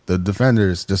key, the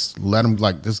defenders just let them,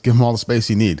 like, just give them all the space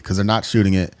you need, because they're not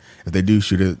shooting it. If they do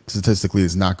shoot it, statistically,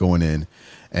 it's not going in,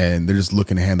 and they're just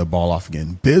looking to hand the ball off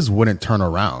again. Biz wouldn't turn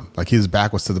around. Like, his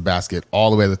back was to the basket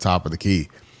all the way to the top of the key.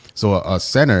 So a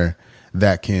center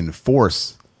that can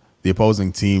force the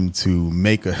opposing team to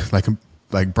make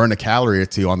like burn a calorie or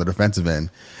two on the defensive end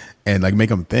and, like, make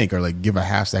them think, or, like, give a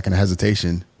half second of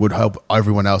hesitation would help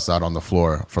everyone else out on the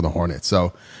floor for the Hornets.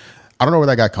 So I don't know where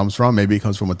that guy comes from. Maybe it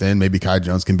comes from within. Maybe Kai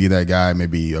Jones can be that guy.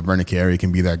 Maybe Vernon Carey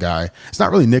can be that guy. It's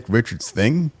not really Nick Richards'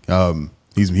 thing.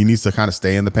 He needs to kind of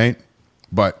stay in the paint.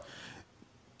 But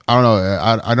I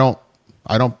don't know.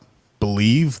 I don't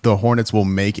believe the Hornets will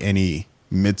make any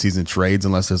midseason trades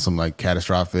unless there's some, like,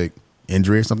 catastrophic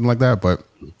injury or something like that. But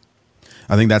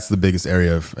I think that's the biggest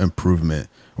area of improvement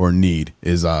or need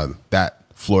is that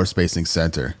floor spacing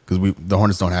center, because the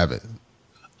Hornets don't have it.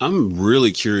 I'm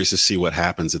really curious to see what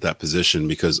happens at that position,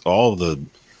 because all the,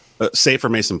 say for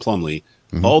Mason Plumlee,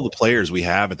 all the players we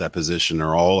have at that position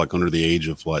are all, like, under the age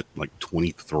of what, like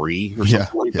 23 or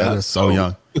something like that. Yeah, they're so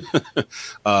young.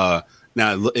 Now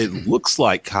it looks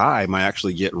like Kai might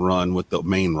actually get run with the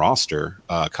main roster.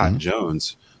 Kai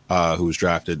Jones, who was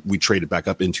drafted, we traded back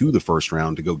up into the first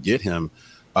round to go get him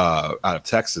out of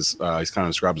Texas. He's kind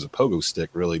of described as a pogo stick,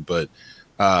 really, but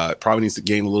probably needs to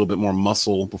gain a little bit more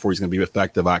muscle before he's going to be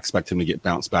effective. I expect him to get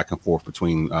bounced back and forth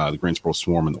between the Greensboro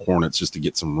Swarm and the Hornets just to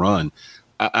get some run.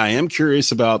 I am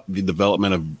curious about the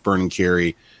development of Vernon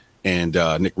Carey and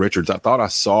Nick Richards. I thought I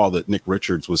saw that Nick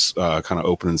Richards was kind of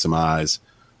opening some eyes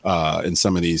in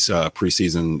some of these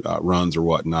preseason runs or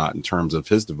whatnot in terms of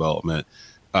his development.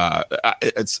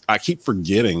 I keep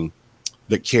forgetting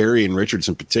that Carey and Richards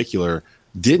in particular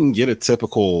didn't get a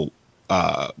typical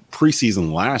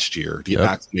preseason last year to get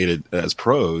vaccinated as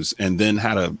pros, and then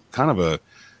had a kind of a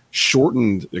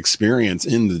shortened experience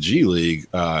in the G League.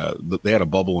 They had a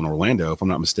bubble in Orlando, if I'm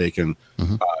not mistaken,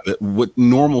 that what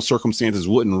normal circumstances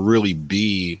wouldn't really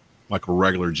be like a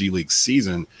regular G League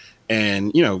season.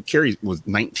 And, you know, Carey was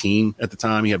 19 at the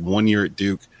time. He had 1 year at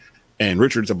Duke, and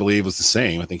Richards, I believe, was the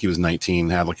same. I think he was 19,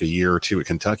 had like a year or two at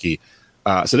Kentucky.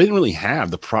 So they didn't really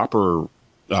have the proper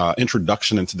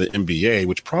introduction into the NBA,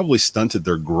 which probably stunted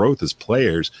their growth as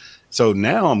players. So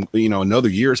now, another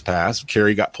year has passed.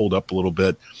 Carey got pulled up a little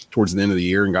bit towards the end of the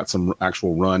year and got some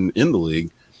actual run in the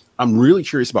league. I'm really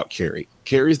curious about Carey.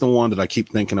 Carey's the one that I keep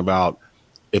thinking about.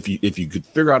 If you could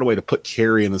figure out a way to put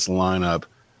Carey in this lineup,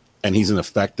 and he's an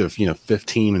effective,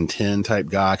 15 and 10 type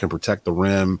guy, can protect the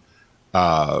rim.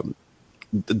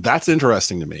 That's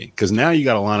interesting to me, because now you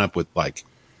got to line up with like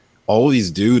all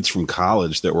these dudes from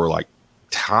college that were like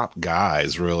top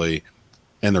guys, really,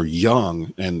 and they're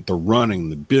young and they're running.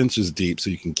 The bench is deep, so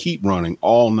you can keep running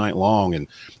all night long. And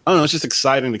I don't know, it's just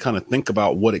exciting to kind of think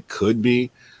about what it could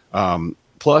be.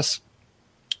 Plus,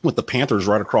 with the Panthers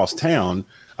right across town,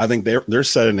 I think they're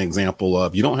setting an example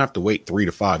of you don't have to wait 3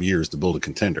 to 5 years to build a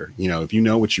contender. If you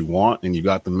know what you want and you've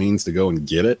got the means to go and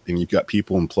get it, and you've got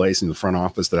people in place in the front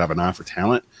office that have an eye for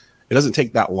talent, it doesn't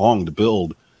take that long to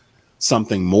build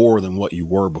something more than what you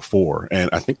were before.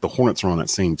 And I think the Hornets are on that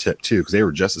same tip too, because they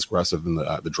were just as aggressive in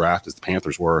the draft as the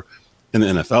Panthers were in the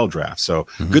NFL draft. So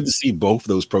good to see both of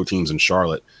those pro teams in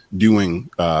Charlotte doing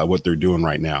what they're doing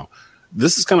right now.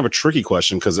 This is kind of a tricky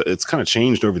question because it's kind of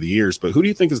changed over the years, but who do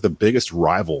you think is the biggest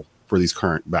rival for these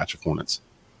current batch of Hornets?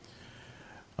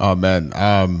 Oh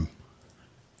man.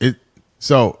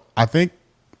 So I think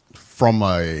from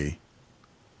a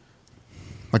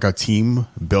team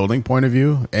building point of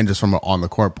view, and just from an on the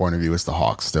court point of view, it's the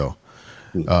Hawks still.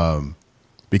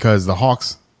 Because the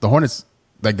Hornets,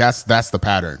 like that's the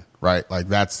pattern, right? Like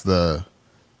that's the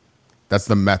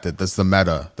method, that's the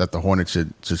meta that the Hornets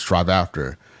should strive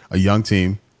after. A young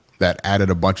team that added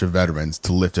a bunch of veterans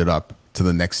to lift it up to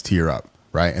the next tier up,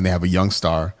 right? And they have a young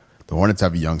star. The Hornets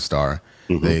have a young star.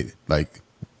 The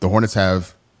Hornets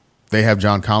have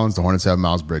John Collins. The Hornets have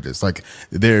Miles Bridges. Like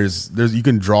there's you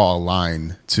can draw a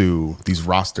line to these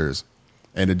rosters,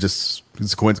 and it's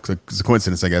a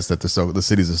coincidence, I guess, that the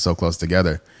cities are so close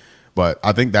together. But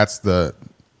I think that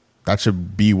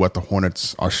should be what the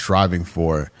Hornets are striving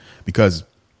for, because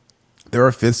they're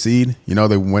a 5th seed. You know,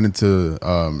 they went into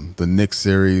the Knicks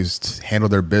series,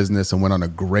 handled their business, and went on a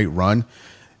great run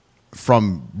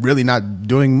from really not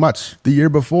doing much the year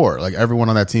before. Like everyone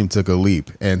on that team took a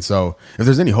leap. And so if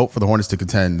there's any hope for the Hornets to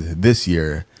contend this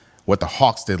year, what the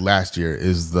Hawks did last year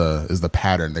is the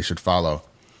pattern they should follow.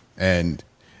 And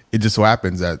it just so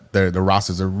happens that the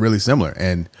rosters are really similar.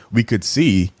 And we could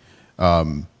see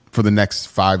for the next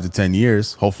 5 to 10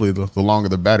 years, hopefully the longer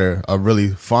the better, a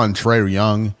really fun Trae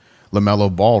Young,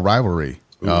 LaMelo Ball rivalry.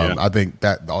 I think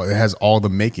that it has all the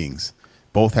makings.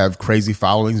 Both have crazy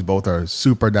followings. Both are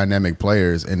super dynamic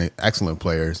players and excellent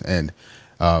players. And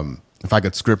if I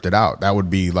could script it out, that would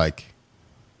be like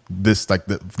this part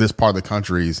of the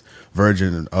country's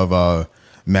version of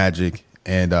Magic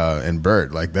and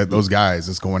Bird. Like those guys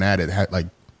just going at it, had like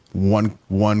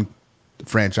one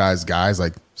franchise guys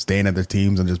like staying at their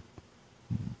teams and just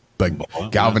like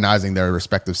galvanizing their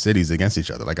respective cities against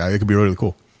each other. Like it could be really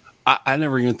cool. I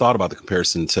never even thought about the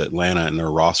comparison to Atlanta and their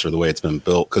roster, the way it's been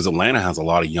built, because Atlanta has a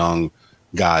lot of young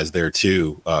guys there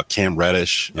too. Cam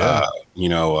Reddish,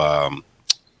 DeAndre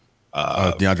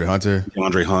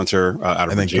Hunter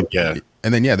out of Virginia.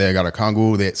 And then they got a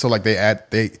Kongu.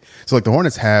 The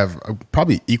Hornets have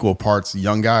probably equal parts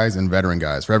young guys and veteran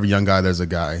guys. For every young guy, there's a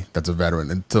guy that's a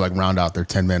veteran, and to like round out their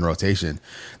 10-man rotation.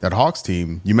 That Hawks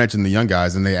team, you mentioned the young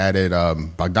guys, and they added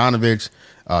Bogdanovich.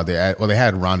 They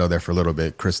had Rondo there for a little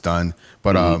bit, Chris Dunn,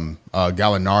 but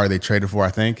Gallinari they traded for,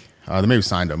 I think. They maybe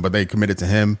signed him, but they committed to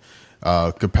him.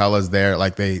 Capella's there.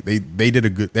 Like they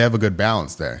have a good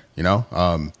balance there, you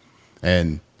know.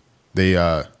 And they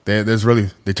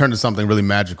turned to something really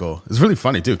magical. It's really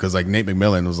funny too, because like Nate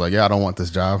McMillan was like, "Yeah, I don't want this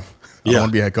job. I don't want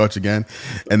to be a head coach again."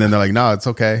 And then they're like, "No, it's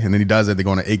okay." And then he does it. They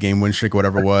go on an 8-game win streak,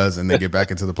 whatever it was, and they get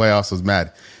back into the playoffs. It was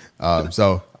mad.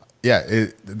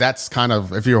 That's kind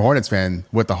of, if you're a Hornets fan,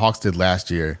 what the Hawks did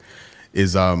last year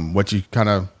is what you kind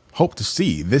of hope to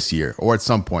see this year or at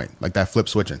some point, like that flip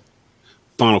switching.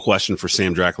 Final question for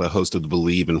Sam Dracula, host of the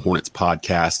Believe in Hornets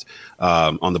podcast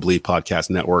on the Believe Podcast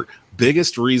Network.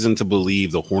 Biggest reason to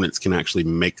believe the Hornets can actually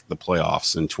make the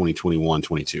playoffs in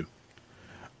 2021-22?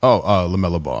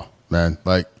 LaMelo Ball, man.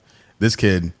 Like this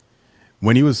kid,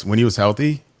 when he was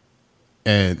healthy,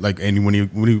 and when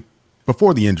he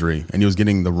before the injury and he was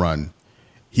getting the run,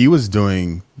 he was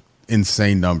doing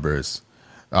insane numbers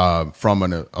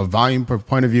from a volume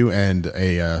point of view and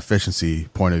a efficiency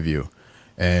point of view.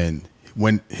 And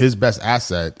when his best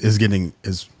asset is getting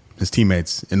his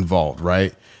teammates involved,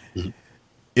 right? Mm-hmm.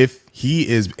 If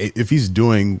he's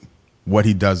doing what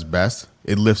he does best,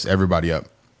 it lifts everybody up.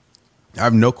 I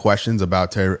have no questions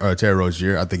about Terry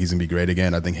Rozier. I think he's gonna be great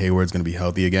again. I think Hayward's gonna be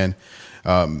healthy again.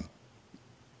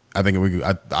 I think we're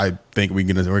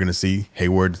gonna see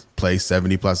Hayward play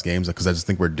 70+ games because I just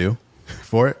think we're due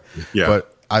for it. Yeah.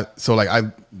 But I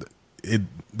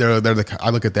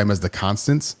look at them as the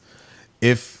constants.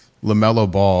 If LaMelo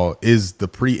Ball is the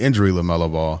pre-injury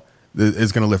LaMelo Ball,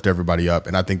 it's going to lift everybody up,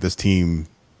 and I think this team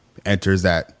enters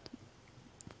that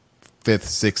 5th,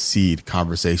 6th seed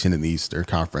conversation in the Eastern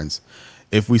Conference.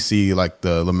 If we see like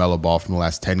the LaMelo Ball from the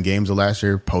last 10 games of last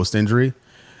year post-injury,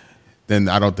 then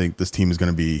I don't think this team is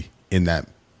going to be in that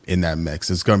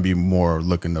mix. It's going to be more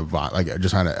looking to like just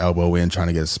trying to elbow in, trying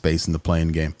to get a space in the playing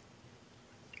game.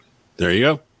 There you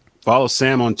go. Follow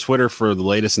Sam on Twitter for the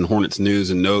latest in Hornets news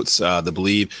and notes. The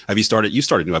Believe. You started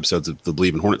new episodes of the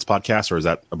Believe in Hornets podcast, or is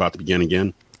that about to begin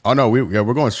again? Oh no,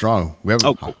 we're going strong. We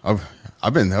haven't. Cool.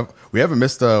 We haven't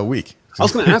missed a week. I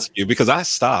was going to ask you because I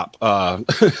stopped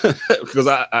because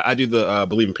I do the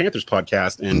Believe in Panthers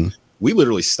podcast, and we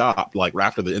literally stopped like right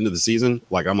after the end of the season.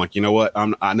 Like I'm like, you know what?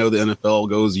 I know the NFL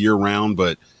goes year round,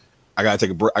 but I got to take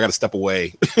a break. I got to step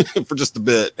away for just a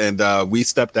bit, and we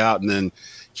stepped out and then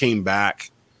came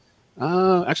back.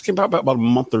 Actually came back about a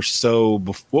month or so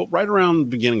before, right around the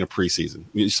beginning of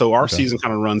preseason. So our season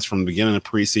kind of runs from the beginning of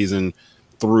preseason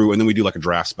through, and then we do like a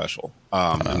draft special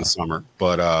in the summer.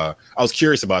 But I was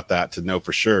curious about that to know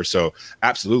for sure. So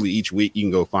absolutely, each week you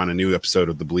can go find a new episode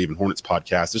of the Believe in Hornets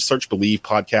podcast. Just search Believe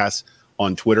Podcasts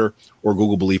on Twitter or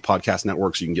Google Believe Podcast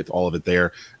Network, so you can get all of it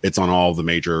there. It's on all of the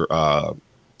major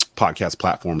podcast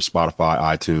platforms: Spotify,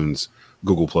 iTunes,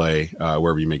 Google Play,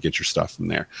 wherever you may get your stuff from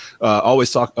there.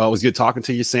 Always good talking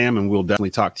to you, Sam, and we'll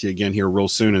definitely talk to you again here real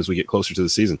soon as we get closer to the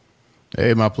season.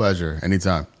 Hey, my pleasure.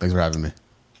 Anytime. Thanks for having me.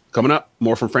 Coming up,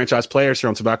 more from franchise players here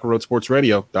on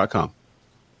TobaccoRoadSportsRadio.com.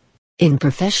 In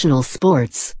professional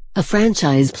sports, a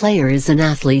franchise player is an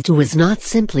athlete who is not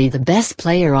simply the best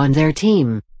player on their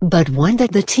team, but one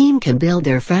that the team can build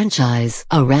their franchise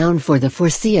around for the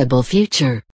foreseeable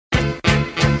future.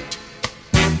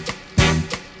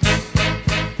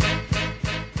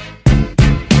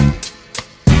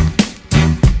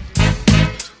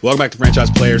 Welcome back to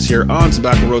Franchise Players here on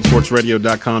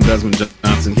TobaccoRoadSportsRadio.com. Desmond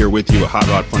Johnson here with you at Hot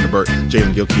Rod Thunderbird.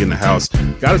 Jalen Gilkey in the house.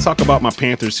 Got to talk about my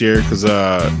Panthers here because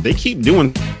they keep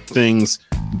doing things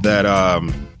that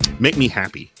make me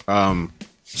happy.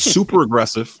 Super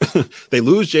aggressive. They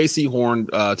lose J.C. Horn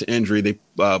to injury. They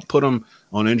put him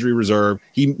on injury reserve.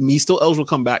 He's still eligible to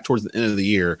come back towards the end of the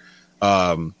year.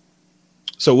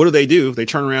 So what do? They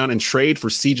turn around and trade for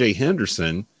C.J.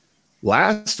 Henderson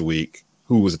last week,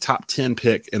 who was a top 10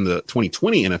 pick in the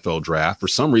 2020 NFL draft. For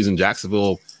some reason,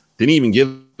 Jacksonville didn't even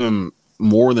give him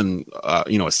more than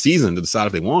a season to decide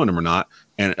if they wanted him or not.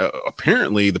 And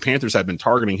apparently, the Panthers had been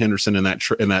targeting Henderson in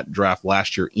that draft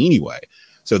last year anyway.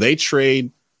 So they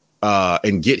trade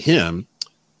and get him.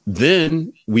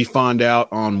 Then we find out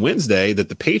on Wednesday that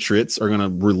the Patriots are going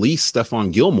to release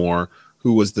Stephon Gilmore,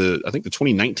 who was the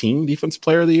 2019 Defensive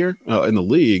Player of the Year in the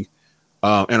league,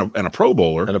 and a Pro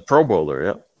Bowler. And a Pro Bowler,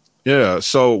 yeah. Yeah,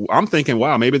 so I'm thinking,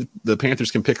 wow, maybe the Panthers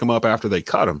can pick him up after they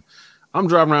cut him. I'm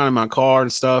driving around in my car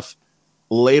and stuff.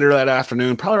 Later that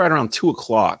afternoon, probably right around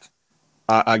 2:00,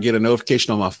 I get a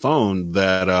notification on my phone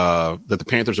that the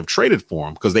Panthers have traded for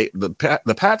him because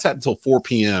the Pats had until 4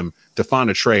 p.m. to find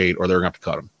a trade or they're going to have to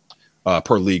cut him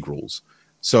per league rules.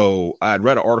 So I had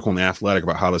read an article in The Athletic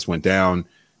about how this went down,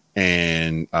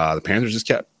 and the Panthers just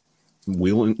kept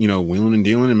wheeling and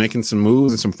dealing and making some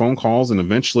moves and some phone calls, and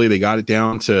eventually they got it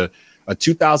down to a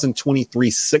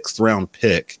 2023 6th-round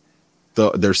pick.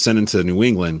 They're sending to New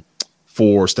England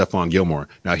for Stephon Gilmore.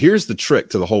 Now, here's the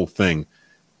trick to the whole thing,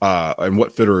 and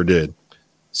what Fitterer did.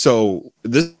 So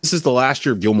this is the last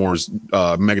year of Gilmore's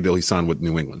mega deal he signed with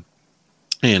New England,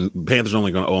 and Panthers are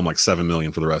only going to owe him like $7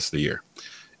 million for the rest of the year.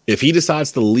 If he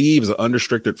decides to leave as an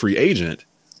unrestricted free agent,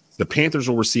 the Panthers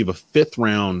will receive a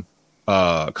 5th-round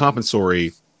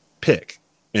compensatory pick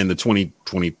in the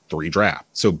 2023 draft.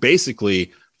 So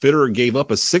basically, Fitterer gave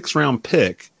up a 6th-round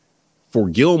pick for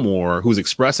Gilmore, who's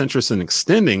expressed interest in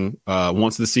extending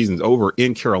once the season's over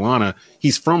in Carolina.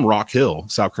 He's from Rock Hill,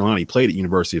 South Carolina. He played at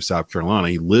University of South Carolina.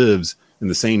 He lives in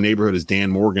the same neighborhood as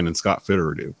Dan Morgan and Scott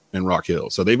Fitterer do in Rock Hill.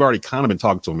 So they've already kind of been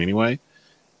talking to him anyway.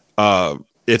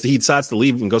 If he decides to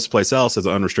leave and goes someplace else as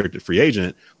an unrestricted free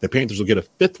agent, the Panthers will get a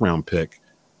 5th-round pick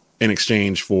in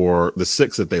exchange for the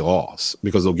 6 that they lost,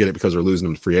 because they'll get it because they're losing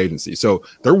them to free agency. So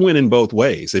they're winning both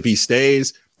ways. If he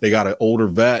stays, they got an older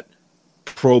vet,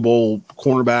 Pro Bowl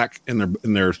cornerback in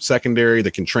their secondary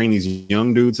that can train these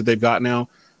young dudes that they've got now.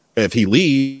 If he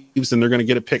leaves, then they're going to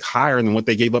get a pick higher than what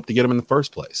they gave up to get him in the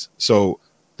first place. So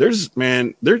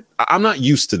I'm not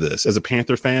used to this as a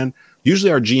Panther fan.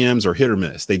 Usually our GMs are hit or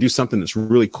miss. They do something that's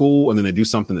really cool, and then they do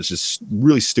something that's just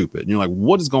really stupid. And you're like,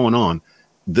 what is going on?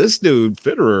 This dude,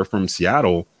 Fitterer from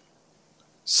Seattle,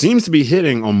 seems to be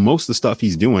hitting on most of the stuff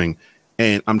he's doing.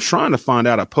 And I'm trying to find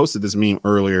out. I posted this meme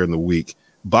earlier in the week.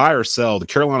 Buy or sell, the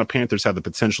Carolina Panthers have the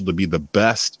potential to be the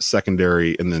best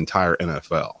secondary in the entire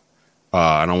NFL.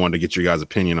 And I wanted to get your guys'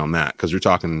 opinion on that, because you're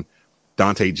talking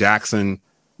Dante Jackson,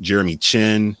 Jeremy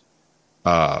Chin,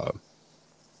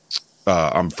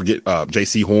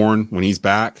 J.C. Horn when he's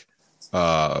back,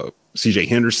 C.J.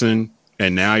 Henderson,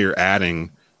 and now you're adding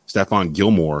Stephon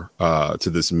Gilmore to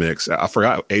this mix. I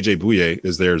forgot AJ Bouye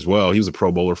is there as well. He was a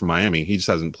Pro Bowler for Miami. He just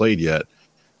hasn't played yet.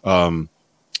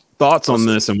 Thoughts on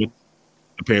this and what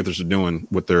the Panthers are doing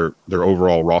with their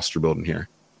overall roster building here?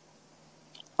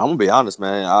 I'm gonna be honest,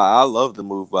 man. I love the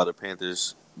move by the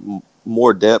Panthers.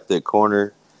 More depth at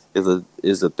corner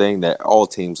is a thing that all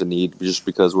teams need, just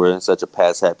because we're in such a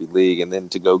pass-happy league. And then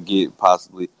to go get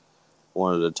possibly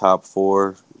one of the top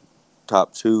 4,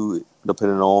 top 2,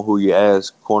 depending on who you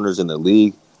ask, corners in the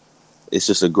league, it's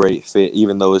just a great fit.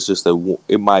 Even though it's just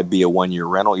it might be a 1-year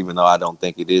rental, even though I don't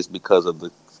think it is because of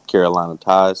the Carolina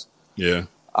ties. Yeah.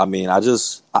 I mean, I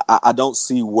don't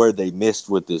see where they missed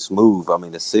with this move. I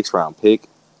mean, the 6th-round pick,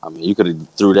 I mean, you could have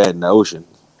threw that in the ocean.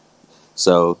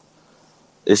 So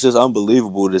it's just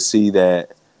unbelievable to see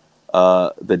that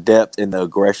the depth and the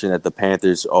aggression that the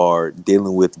Panthers are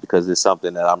dealing with, because it's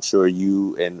something that I'm sure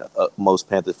you and most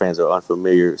Panther fans are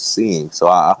unfamiliar seeing. So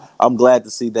I'm glad to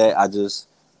see that. I just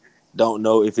don't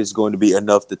know if it's going to be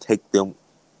enough to take them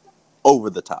over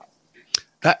the top.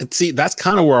 That's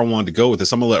kind of where I wanted to go with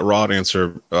this. I'm going to let Rod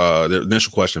answer the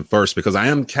initial question first, because I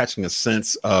am catching a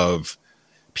sense of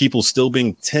people still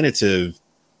being tentative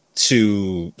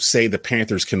to say the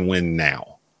Panthers can win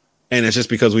now. And it's just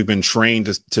because we've been trained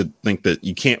to think that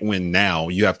you can't win now.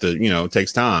 You have to, it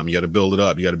takes time. You got to build it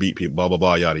up. You got to beat people, blah, blah,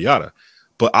 blah, yada, yada.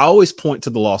 But I always point to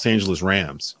the Los Angeles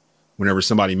Rams whenever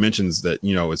somebody mentions that,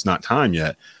 it's not time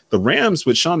yet. The Rams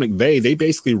with Sean McVay, they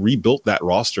basically rebuilt that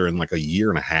roster in like a year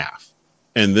and a half.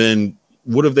 And then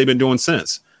what have they been doing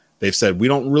since? They've said, we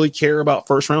don't really care about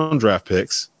first round draft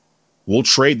picks. We'll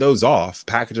trade those off,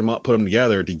 package them up, put them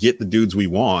together to get the dudes we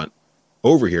want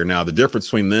over here. Now, the difference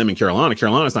between them and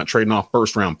Carolina's not trading off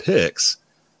first round picks.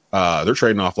 They're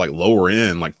trading off like lower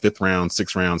end, like 5th round,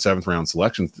 6th round, 7th round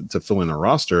selections to fill in their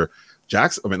roster.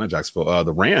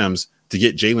 The Rams, to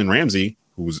get Jalen Ramsey,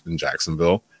 who was in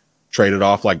Jacksonville, traded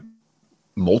off like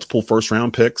multiple first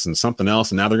round picks and something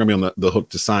else. And now they're going to be on the hook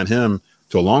to sign him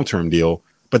to a long-term deal,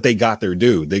 but they got their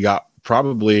due. They got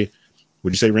probably,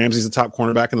 would you say Ramsey's the top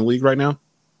cornerback in the league right now?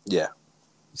 Yeah.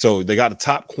 So they got a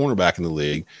top cornerback in the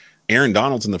league. Aaron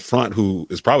Donald's in the front, who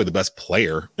is probably the best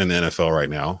player in the NFL right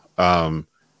now. And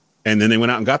then they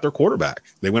went out and got their quarterback.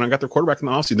 They went out and got their quarterback in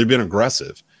the offseason. They've been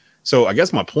aggressive. So I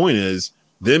guess my point is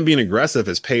them being aggressive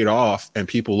has paid off, and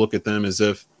people look at them as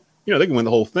if, they can win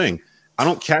the whole thing. I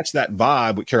don't catch that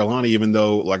vibe with Carolina, even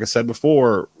though, like I said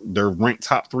before, they're ranked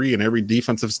top 3 in every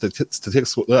defensive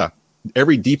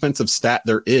every defensive stat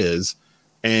there is,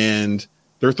 and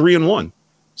they're 3-1.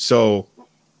 So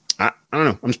I don't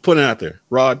know. I'm just putting it out there.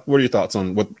 Rod, what are your thoughts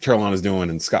on what Carolina's doing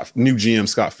and new GM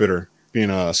Scott Fitter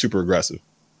being super aggressive?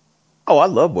 Oh, I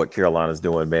love what Carolina's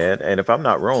doing, man. And if I'm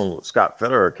not wrong, Scott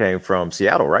Fitter came from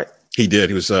Seattle, right? He did.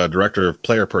 He was director of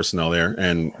player personnel there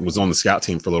and was on the scout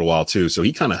team for a little while too. So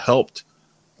he kind of helped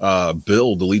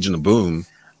build the Legion of Boom.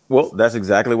 Well, that's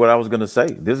exactly what I was going to say.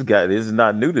 This is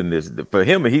not new to this. For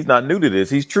him, he's not new to this.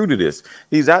 He's true to this.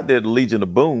 He's out there, the Legion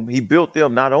of Boom. He built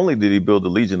them. Not only did he build the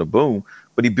Legion of Boom,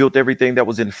 but he built everything that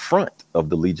was in front of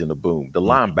the Legion of Boom, the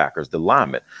linebackers, the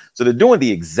linemen. So they're doing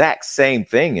the exact same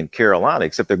thing in Carolina,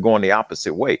 except they're going the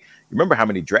opposite way. You remember how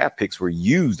many draft picks were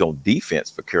used on defense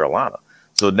for Carolina?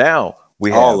 So now we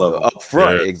have all of them up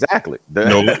front. Yeah. Exactly.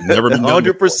 No, never been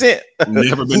 100%.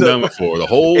 Never been done before. The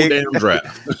whole damn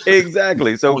draft.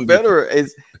 Exactly. So Federer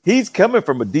he's coming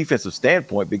from a defensive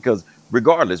standpoint, because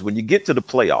regardless, when you get to the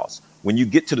playoffs, when you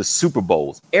get to the Super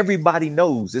Bowls, everybody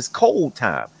knows it's cold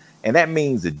time. And that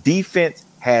means the defense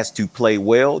has to play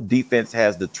well. Defense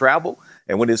has to travel.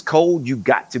 And when it's cold, you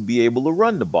got to be able to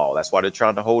run the ball. That's why they're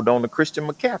trying to hold on to Christian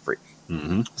McCaffrey.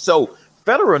 Mm-hmm. So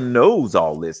Federer knows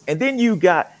all this. And then you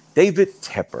got David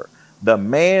Tepper, the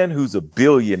man who's a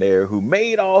billionaire who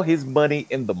made all his money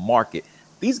in the market.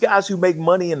 These guys who make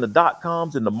money in the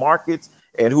 .coms and the markets,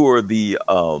 and who are the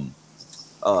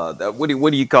what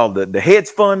do you call the hedge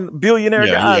fund billionaire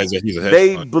guys? He's a hedge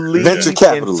they fund. believe venture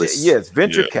capitalists.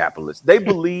 Venture capitalists. They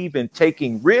believe in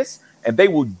taking risks, and they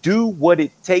will do what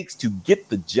it takes to get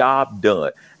the job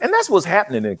done. And that's what's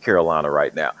happening in Carolina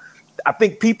right now. I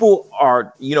think people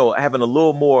are, having a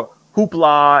little more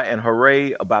hoopla and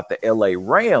hooray about the LA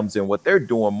Rams and what they're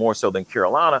doing more so than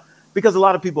Carolina, because a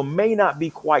lot of people may not be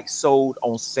quite sold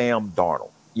on Sam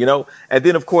Darnold. And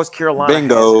then of course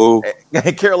Carolina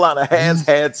has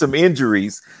had some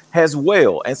injuries as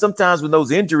well. And sometimes when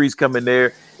those injuries come in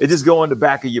there, it just go in the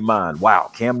back of your mind. Wow,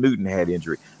 Cam Newton had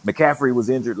injury. McCaffrey was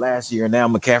injured last year, and now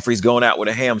McCaffrey's going out with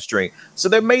a hamstring. So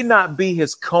they may not be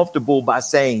as comfortable by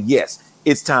saying, yes,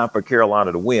 it's time for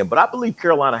Carolina to win. But I believe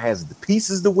Carolina has the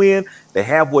pieces to win. They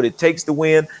have what it takes to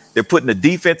win. They're putting the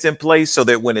defense in place so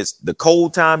that when it's the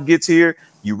cold time gets here,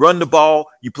 you run the ball,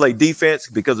 you play defense,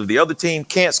 because if the other team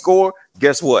can't score,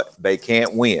 guess what? They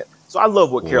can't win. So I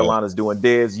love what Carolina's doing.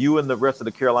 Dez, you and the rest of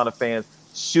the Carolina fans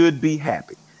should be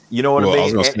happy. You know what I mean? I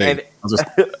was going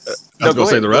to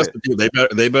say the rest of the people,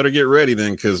 they better get ready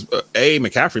then, because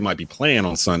McCaffrey might be playing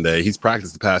on Sunday. He's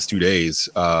practiced the past 2 days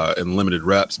in limited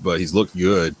reps, but he's looked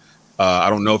good.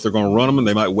 I don't know if they're going to run him, and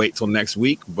they might wait till next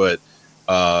week, but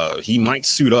he might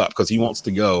suit up because he wants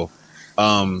to go.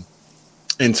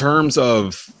 In terms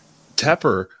of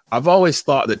Tepper, I've always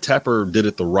thought that Tepper did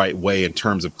it the right way in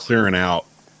terms of clearing out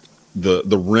the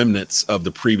remnants of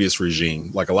the previous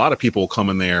regime. Like, a lot of people come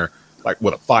in there like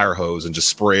with a fire hose and just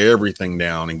spray everything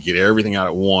down and get everything out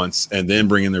at once and then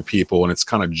bring in their people. And it's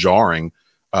kind of jarring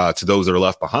to those that are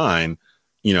left behind,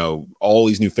 all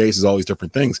these new faces, all these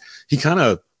different things. He kind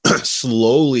of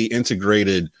slowly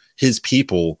integrated his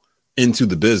people into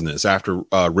the business after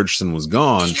Richardson was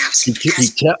gone. He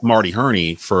kept Marty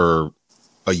Hurney for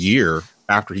a year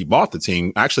after he bought the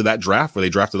team. Actually, that draft where they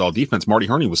drafted all defense, Marty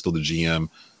Hurney was still the GM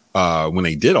when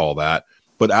they did all that.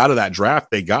 But out of that draft,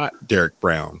 they got Derek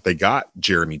Brown, they got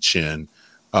Jeremy Chin,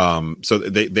 So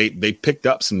they picked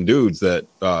up some dudes that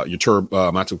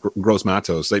Gross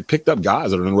Matos. They picked up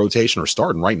guys that are in rotation or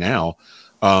starting right now.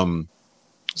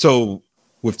 So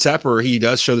with Tepper, he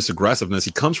does show this aggressiveness.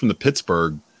 He comes from the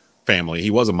Pittsburgh family. He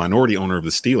was a minority owner of the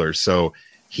Steelers, so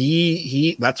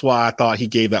he that's why I thought he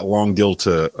gave that long deal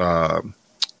to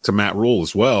Matt Rule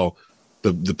as well.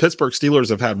 The Pittsburgh Steelers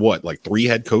have had like 3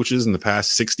 head coaches in the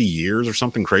past 60 years or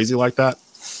something crazy like that.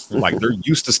 Like they're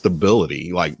used to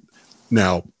stability. Like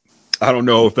now, I don't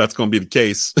know if that's going to be the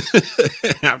case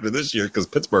after this year because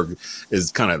Pittsburgh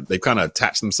is they've kind of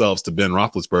attached themselves to Ben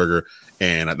Roethlisberger,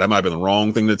 and that might have been the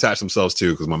wrong thing to attach themselves to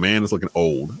because my man is looking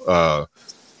old.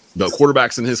 The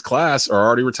quarterbacks in his class are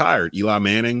already retired. Eli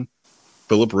Manning,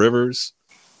 Phillip Rivers.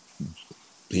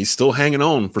 He's still hanging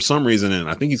on for some reason, and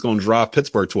I think he's going to drive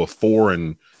Pittsburgh to a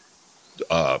 4-13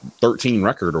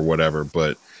 record or whatever.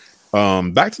 But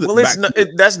back to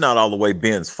the that's not all the way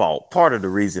Ben's fault. Part of the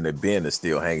reason that Ben is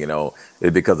still hanging on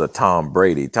is because of Tom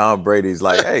Brady. Tom Brady's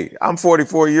like, hey, I'm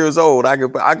 44 years old. I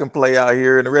can play out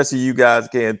here, and the rest of you guys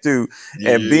can too.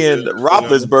 And Ben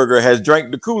Roethlisberger has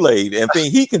drank the Kool-Aid and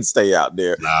think he can stay out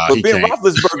there. But Ben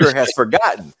Roethlisberger has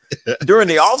forgotten. During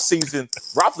the offseason,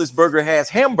 Roethlisberger has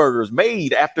hamburgers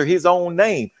made after his own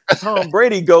name. Tom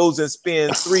Brady goes and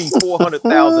spends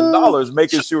 $300,000-$400,000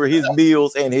 making sure his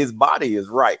meals and his body is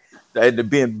right. And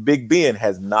Big Ben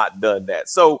has not done that.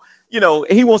 So,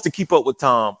 he wants to keep up with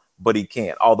Tom, but he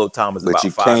can't. Although Tom is about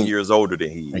 5 years older than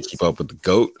he is. Keep up with the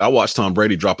GOAT. I watched Tom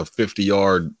Brady drop a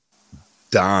 50-yard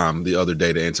dime the other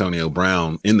day to Antonio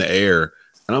Brown in the air.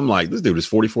 And I'm like, this dude is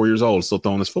 44 years old, still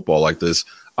throwing his football like this.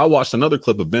 I watched another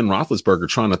clip of Ben Roethlisberger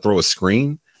trying to throw a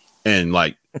screen. And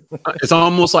it's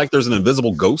almost like there's an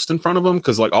invisible ghost in front of him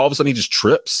because all of a sudden he just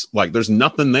trips. Like there's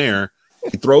nothing there.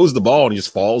 He throws the ball and he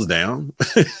just falls down.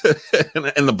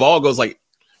 and the ball goes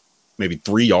maybe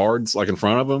 3 yards in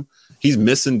front of him. He's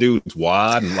missing dudes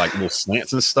wide and little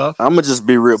slants and stuff. I'm gonna just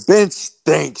be real. Ben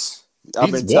stinks.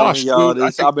 I've been telling y'all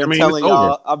this. I've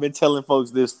been telling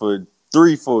folks this for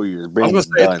 3-4 years. I was gonna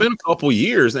say it's been a couple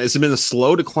years. It's been a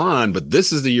slow decline, but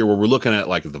this is the year where we're looking at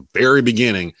the very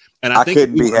beginning. And I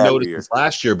think we noticed this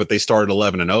last year, but they started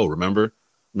 11-0. Remember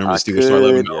the Steelers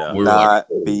started 11-0. We were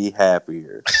be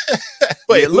happier.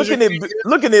 Wait, looking at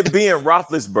Ben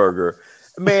Roethlisberger,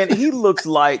 man, he looks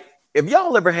like. If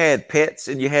y'all ever had pets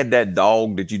and you had that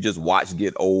dog that you just watch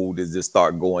get old and just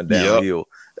start going downhill,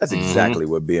 that's exactly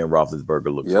what Ben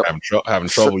Roethlisberger looks like. Having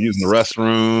trouble using the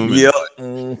restroom.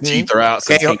 Yep. Teeth are out.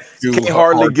 Can't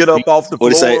hardly get up off the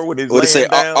floor with his laying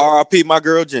down. R.I.P. my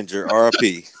girl Ginger.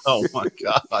 R.I.P. Oh my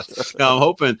gosh. Now I'm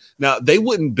hoping. Now they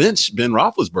wouldn't bench Ben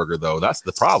Roethlisberger though. That's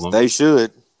the problem. They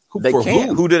should. They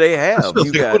can't. Who do they have?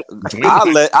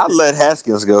 I let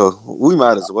Haskins go. We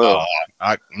might as well.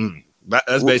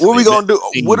 That's basically what are we gonna do?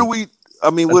 What are we?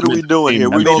 What are we doing here?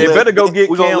 They better go get.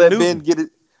 We're gonna let Ben get it.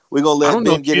 We're gonna let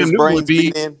Ben get his brains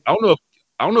beat in. I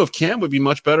don't know if Cam would be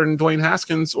much better than Dwayne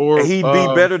Haskins or he'd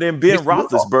be better than Ben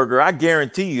Roethlisberger. I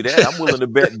guarantee you that. I'm willing to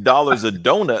bet dollars of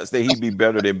donuts that he'd be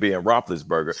better than Ben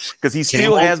Roethlisberger because he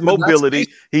still has mobility.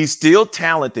 He's still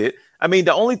talented. I mean,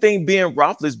 the only thing Ben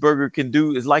Roethlisberger can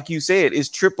do is, like you said, is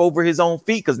trip over his own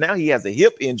feet because now he has a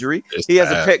hip injury. He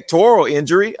has a pectoral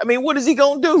injury. I mean, what is he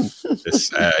going to do? It's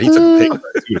sad. He took a pay cut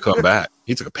to come back.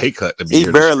 He took a pay cut to be here.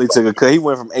 He barely took a cut. He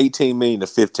went from 18 million to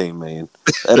 15 million.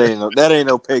 That ain't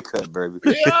no pay cut, baby.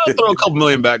 Yeah, I'll throw a couple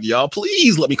million back to y'all.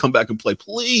 Please let me come back and play.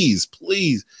 Please.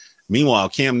 Meanwhile,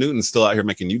 Cam Newton's still out here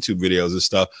making YouTube videos and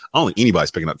stuff. I don't think anybody's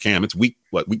picking up Cam. It's week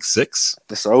 6?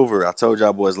 It's over. I told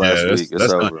y'all boys last week.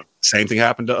 It's over. Same thing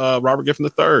happened to Robert Griffin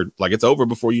III. It's over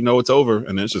before you know it's over,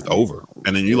 and then it's just over.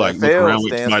 And then you look around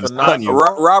with somebody's behind you.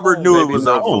 Robert knew it was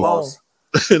over.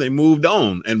 They moved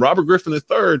on. And Robert Griffin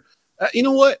III, you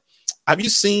know what? Have you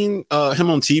seen him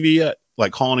on TV yet?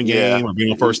 Calling a game or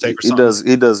being on First Take or something?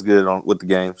 He does good with the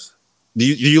games. Do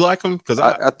you like him? Because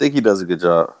I think he does a good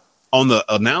job. On the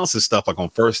analysis stuff, on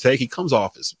First Take, he comes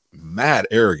off as mad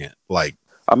arrogant.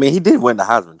 He did win the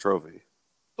Heisman Trophy.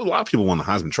 A lot of people won the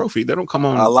Heisman Trophy. They don't come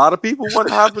on. A lot of people won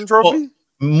the Heisman Trophy.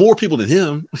 More people than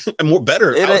him, and more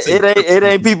better. It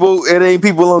ain't people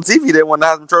on TV that won the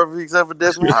Heisman Trophy except for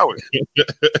Desmond Howard.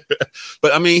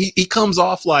 But he comes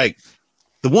off like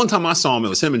the one time I saw him, it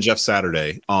was him and Jeff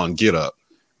Saturday on Get Up,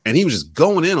 and he was just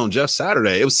going in on Jeff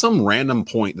Saturday. It was some random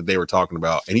point that they were talking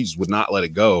about, and he just would not let it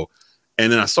go.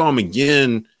 And then I saw him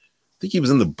again. I think he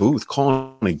was in the booth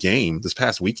calling a game this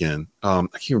past weekend. I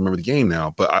can't remember the game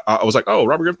now, but I was like, oh,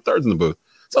 Robert Griffin III's in the booth.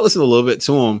 So I listened a little bit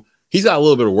to him. He's got a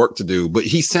little bit of work to do, but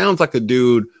he sounds like a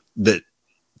dude that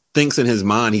thinks in his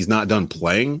mind he's not done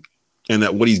playing and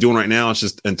that what he's doing right now is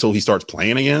just until he starts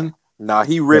playing again. Nah,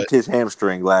 he ripped his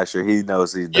hamstring last year. He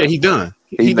knows he's done. Yeah, he's done.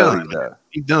 He knows done. he's done.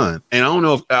 He's done. And I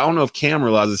don't know if Cam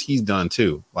realizes he's done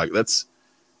too. Like it's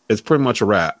pretty much a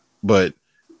wrap. But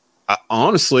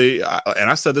honestly,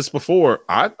 I said this before,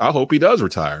 I hope he does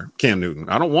retire, Cam Newton.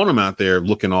 I don't want him out there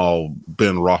looking all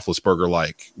Ben Roethlisberger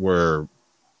like, where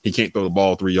he can't throw the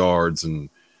ball 3 yards and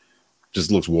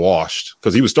just looks washed,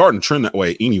 because he was starting to trend that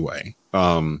way anyway.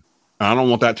 I don't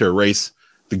want that to erase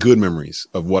the good memories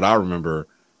of what I remember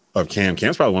of Cam.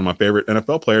 Cam's probably one of my favorite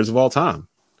NFL players of all time.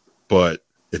 But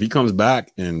if he comes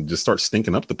back and just starts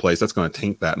stinking up the place, that's going to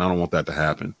taint that, and I don't want that to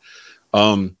happen.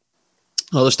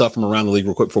 Other stuff from around the league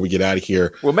real quick before we get out of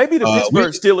here. Well, maybe the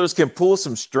Pittsburgh Steelers can pull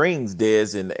some strings,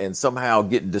 Dez, and somehow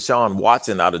get Deshaun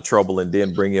Watson out of trouble and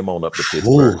then bring him on up to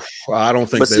Pittsburgh. I don't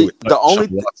think But they see, would. the only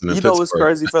what's Pittsburgh.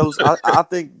 crazy, fellas. I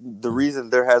think the reason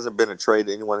there hasn't been a trade,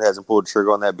 anyone hasn't pulled the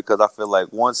trigger on that, because I feel like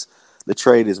once the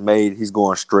trade is made, he's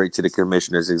going straight to the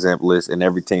commissioner's exempt list, and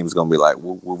every team's going to be like,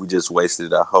 well, we just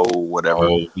wasted a whole whatever.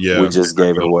 Oh, yeah. We just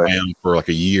gave it away for like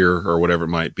a year or whatever it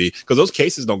might be, because those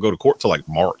cases don't go to court till like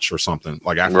March or something,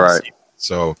 like after the season.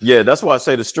 So yeah, that's why I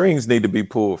say the strings need to be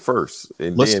pulled first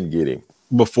and then get him.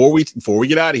 Before we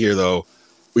get out of here, though,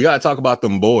 we got to talk about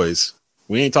them boys.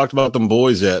 We ain't talked about them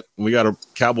boys yet. We got a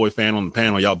Cowboy fan on the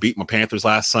panel. Y'all beat my Panthers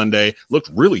last Sunday.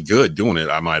 Looked really good doing it,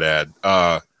 I might add.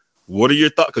 What are your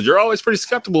thoughts? Because you're always pretty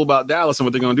skeptical about Dallas and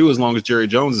what they're going to do as long as Jerry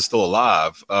Jones is still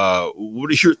alive. What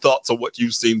are your thoughts on what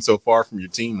you've seen so far from your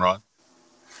team, Ron?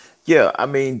 Yeah, I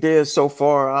mean, there's so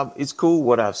far, it's cool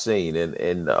what I've seen,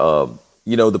 and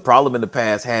you know, the problem in the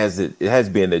past has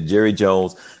been that Jerry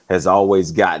Jones has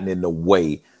always gotten in the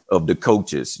way of the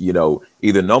coaches. You know,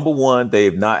 either number one,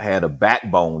 they've not had a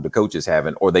backbone, the coaches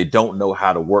haven't, or they don't know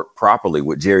how to work properly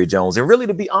with Jerry Jones. And really,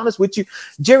 to be honest with you,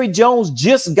 Jerry Jones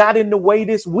just got in the way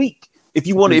this week. If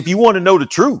you want to know the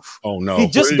truth. Oh no, he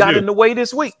just got in the way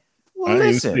this week. Well,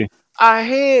 listen, our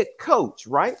head coach,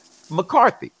 right,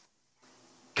 McCarthy,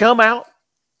 come out.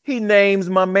 He names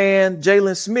my man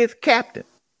Jalen Smith captain.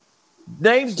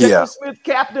 Names Jalen Smith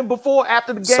captain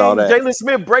after the game. Jalen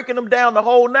Smith breaking them down the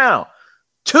whole now.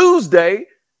 Tuesday,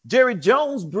 Jerry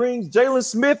Jones brings Jalen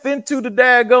Smith into the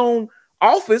daggone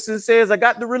office and says, I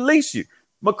got to release you.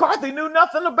 McCarthy knew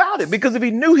nothing about it, because if he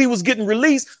knew he was getting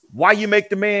released, why you make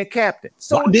the man captain?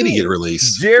 So why did he get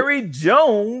released? Jerry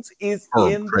Jones is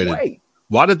in the way.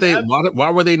 Why did they? Why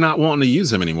were they not wanting to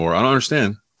use him anymore? I don't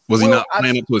understand. Was he not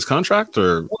playing up to his contract,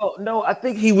 or? Well, no, I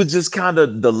think he was just kind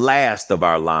of the last of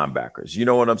our linebackers. You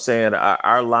know what I'm saying?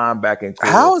 Our linebacking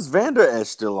core. How is Van Der Esch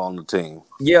still on the team?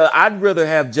 Yeah, I'd rather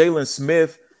have Jalen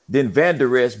Smith than Van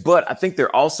Der Esch, but I think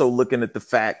they're also looking at the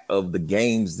fact of the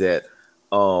games that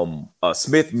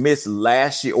Smith missed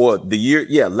last year, or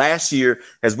last year,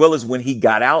 as well as when he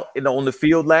got out on the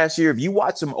field last year. If you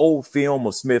watch some old film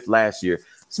of Smith last year,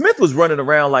 Smith was running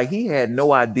around like he had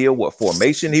no idea what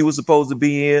formation he was supposed to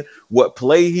be in, what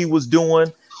play he was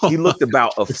doing. He looked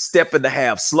about a step and a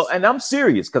half slow. And I'm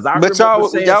serious, because I remember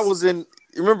y'all was in.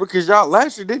 Remember, because y'all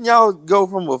last year didn't y'all go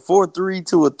from a 4-3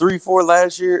 to a 3-4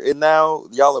 last year, and now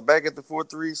y'all are back at the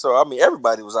 4-3. So I mean,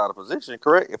 everybody was out of position,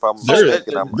 correct? If I'm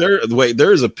mistaken,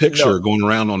 there is a picture going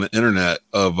around on the internet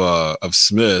of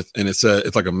Smith, and it's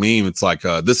like a meme. It's like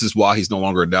this is why he's no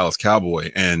longer a Dallas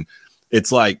Cowboy, and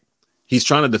it's like he's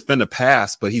trying to defend a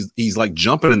pass, but he's like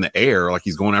jumping in the air like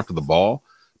he's going after the ball.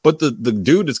 But the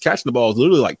dude that's catching the ball is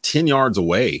literally like 10 yards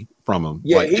away from him.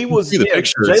 Yeah, like, he was. See the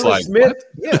picture. Jalen Smith.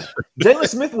 Yeah, Jalen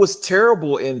Smith was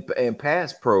terrible in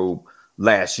pass probe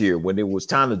last year when it was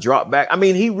time to drop back. I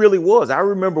mean, he really was. I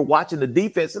remember watching the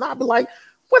defense, and I'd be like,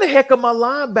 where the heck are my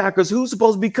linebackers? Who's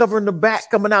supposed to be covering the back,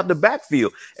 coming out the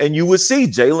backfield? And you would see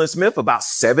Jalen Smith about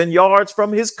 7 yards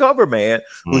from his cover man,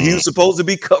 who he was supposed to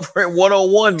be covering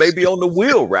one-on-one, maybe on the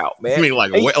wheel route, man. I mean,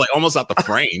 like almost out the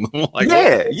frame. Like,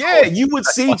 yeah. You would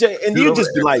see Jay, and you'd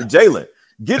just be like, Jalen,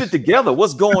 get it together.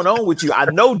 What's going on with you?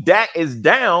 I know Dak is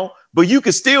down, but you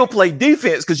can still play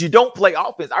defense because you don't play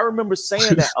offense. I remember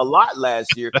saying that a lot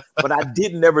last year, but I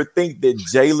didn't ever think that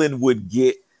Jalen would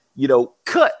get,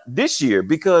 cut this year,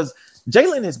 because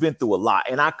Jalen has been through a lot,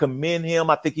 and I commend him.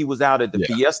 I think he was out at the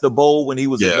Fiesta Bowl when he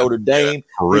was at Notre Dame.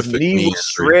 His knee was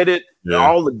shredded.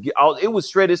 It was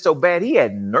shredded so bad he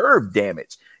had nerve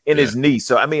damage in his knee.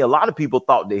 So I mean, a lot of people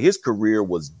thought that his career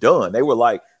was done. They were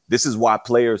like, this is why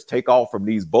players take off from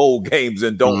these bowl games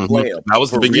and don't play them. That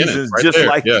was the beginning, right just there.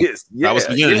 like this. That was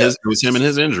the beginning. It was him and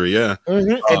his injury. Yeah,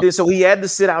 and then so he had to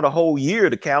sit out a whole year.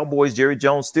 The Cowboys, Jerry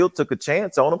Jones still took a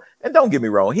chance on him. And don't get me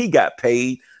wrong, he got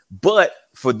paid. But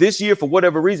for this year, for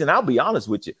whatever reason, I'll be honest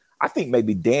with you, I think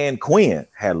maybe Dan Quinn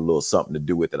had a little something to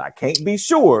do with it. I can't be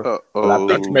sure, but I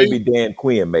think maybe Dan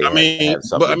Quinn may have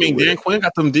something to do with Dan Quinn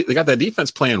got them. They got that defense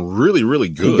playing really, really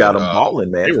good. He got them balling,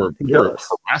 man. They were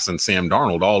harassing Sam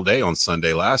Darnold all day on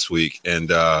Sunday last week,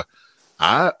 and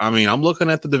I'm looking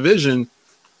at the division.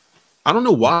 I don't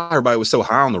know why everybody was so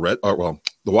high on the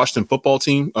Washington football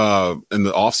team in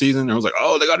the offseason. I was like,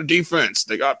 oh, they got a defense.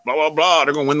 They got blah, blah, blah.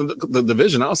 They're going to win the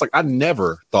division. I was like, I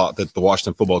never thought that the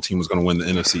Washington football team was going to win the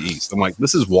NFC East. I'm like,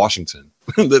 this is Washington.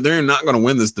 They're not going to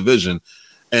win this division.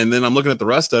 And then I'm looking at the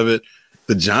rest of it.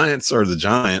 The Giants.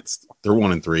 They're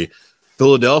 1-3.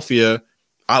 Philadelphia,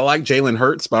 I like Jalen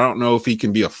Hurts, but I don't know if he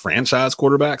can be a franchise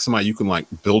quarterback, somebody you can like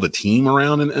build a team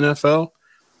around in the NFL.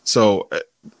 So,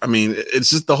 I mean, it's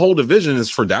just the whole division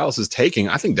is for Dallas's taking.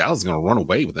 I think Dallas is going to run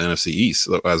away with the NFC East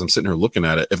as I'm sitting here looking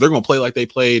at it. If they're going to play like they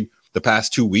played the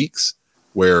past 2 weeks,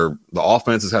 where the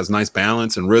offense has nice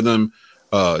balance and rhythm,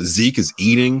 Zeke is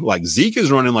eating. Like, Zeke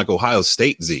is running like Ohio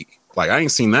State Zeke. Like, I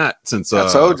ain't seen that since.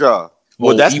 I told y'all.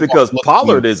 Well, that's because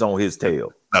Pollard is on his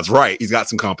tail. That's right. He's got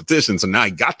some competition, so now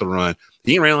he got to run.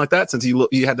 He ain't ran like that since he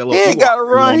had that little. He ain't got to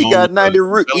run. He got 90.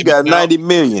 He got 90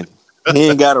 million. He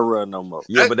ain't got to run no more.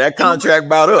 Yeah, but that contract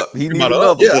about up. He needed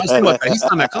another. Yeah, he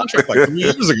signed that contract like 3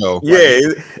 years ago. Yeah,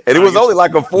 and it was only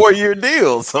like a 4-year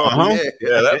deal. So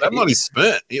that money's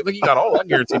spent. I think he got all that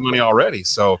guaranteed money already.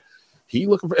 So he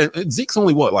looking for. And Zeke's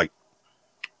only what, like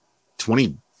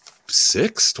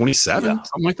 26, 27,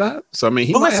 something like that. So I mean,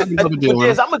 he might have another deal.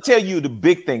 I'm gonna tell you the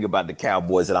big thing about the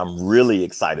Cowboys that I'm really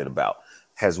excited about.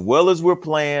 As well as we're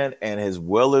playing and as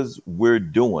well as we're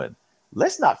doing,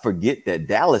 let's not forget that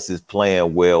Dallas is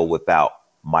playing well without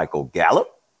Michael Gallup,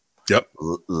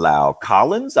 La'el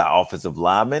Collins, our offensive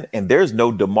lineman, and there's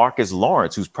no DeMarcus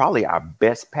Lawrence, who's probably our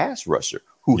best pass rusher,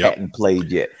 who hadn't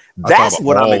played yet. That's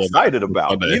what I'm excited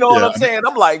about. You know what I'm saying?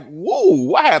 I'm like, whoa,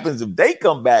 what happens if they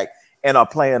come back and are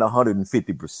playing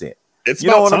 150%? It's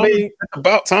what I mean? It's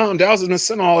about time. Dallas has been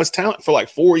sending all his talent for like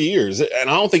 4 years.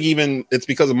 And I don't think even it's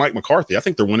because of Mike McCarthy. I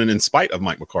think they're winning in spite of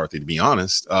Mike McCarthy, to be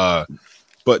honest.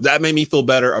 But that made me feel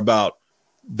better about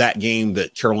that game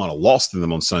that Carolina lost to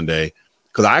them on Sunday,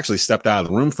 because I actually stepped out of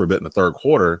the room for a bit in the third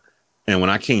quarter. And when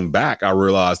I came back, I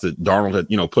realized that Darnold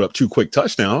had, put up 2 quick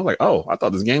touchdowns. I was like, oh, I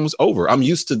thought this game was over. I'm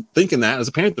used to thinking that as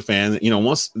a Panther fan, that,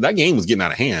 once that game was getting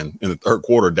out of hand in the third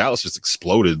quarter, Dallas just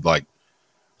exploded like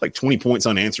 20 points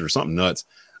unanswered or something nuts.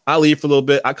 I leave for a little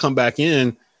bit. I come back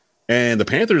in, and the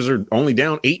Panthers are only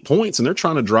down 8 points, and they're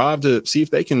trying to drive to see if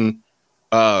they can,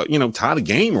 tie the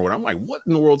game or what. I'm like, what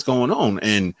in the world's going on?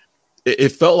 And it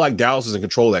felt like Dallas was in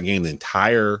control of that game the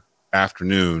entire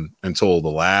afternoon until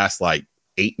the last 8-9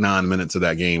 minutes of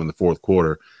that game in the fourth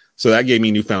quarter. So that gave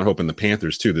me newfound hope in the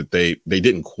Panthers too, that they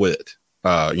didn't quit.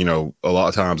 A lot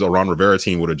of times a Ron Rivera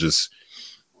team would have just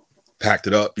packed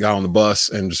it up, got on the bus,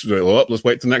 and just let's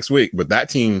wait till next week. But that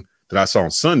team that I saw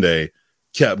on Sunday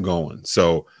kept going.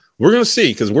 So we're going to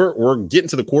see, because we're getting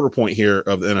to the quarter point here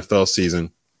of the NFL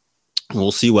season. And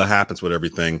we'll see what happens with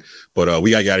everything. But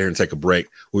we got to get out of here and take a break.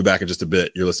 We'll be back in just a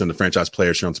bit. You're listening to Franchise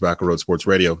Players here on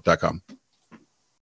TobaccoRoadSportsRadio.com.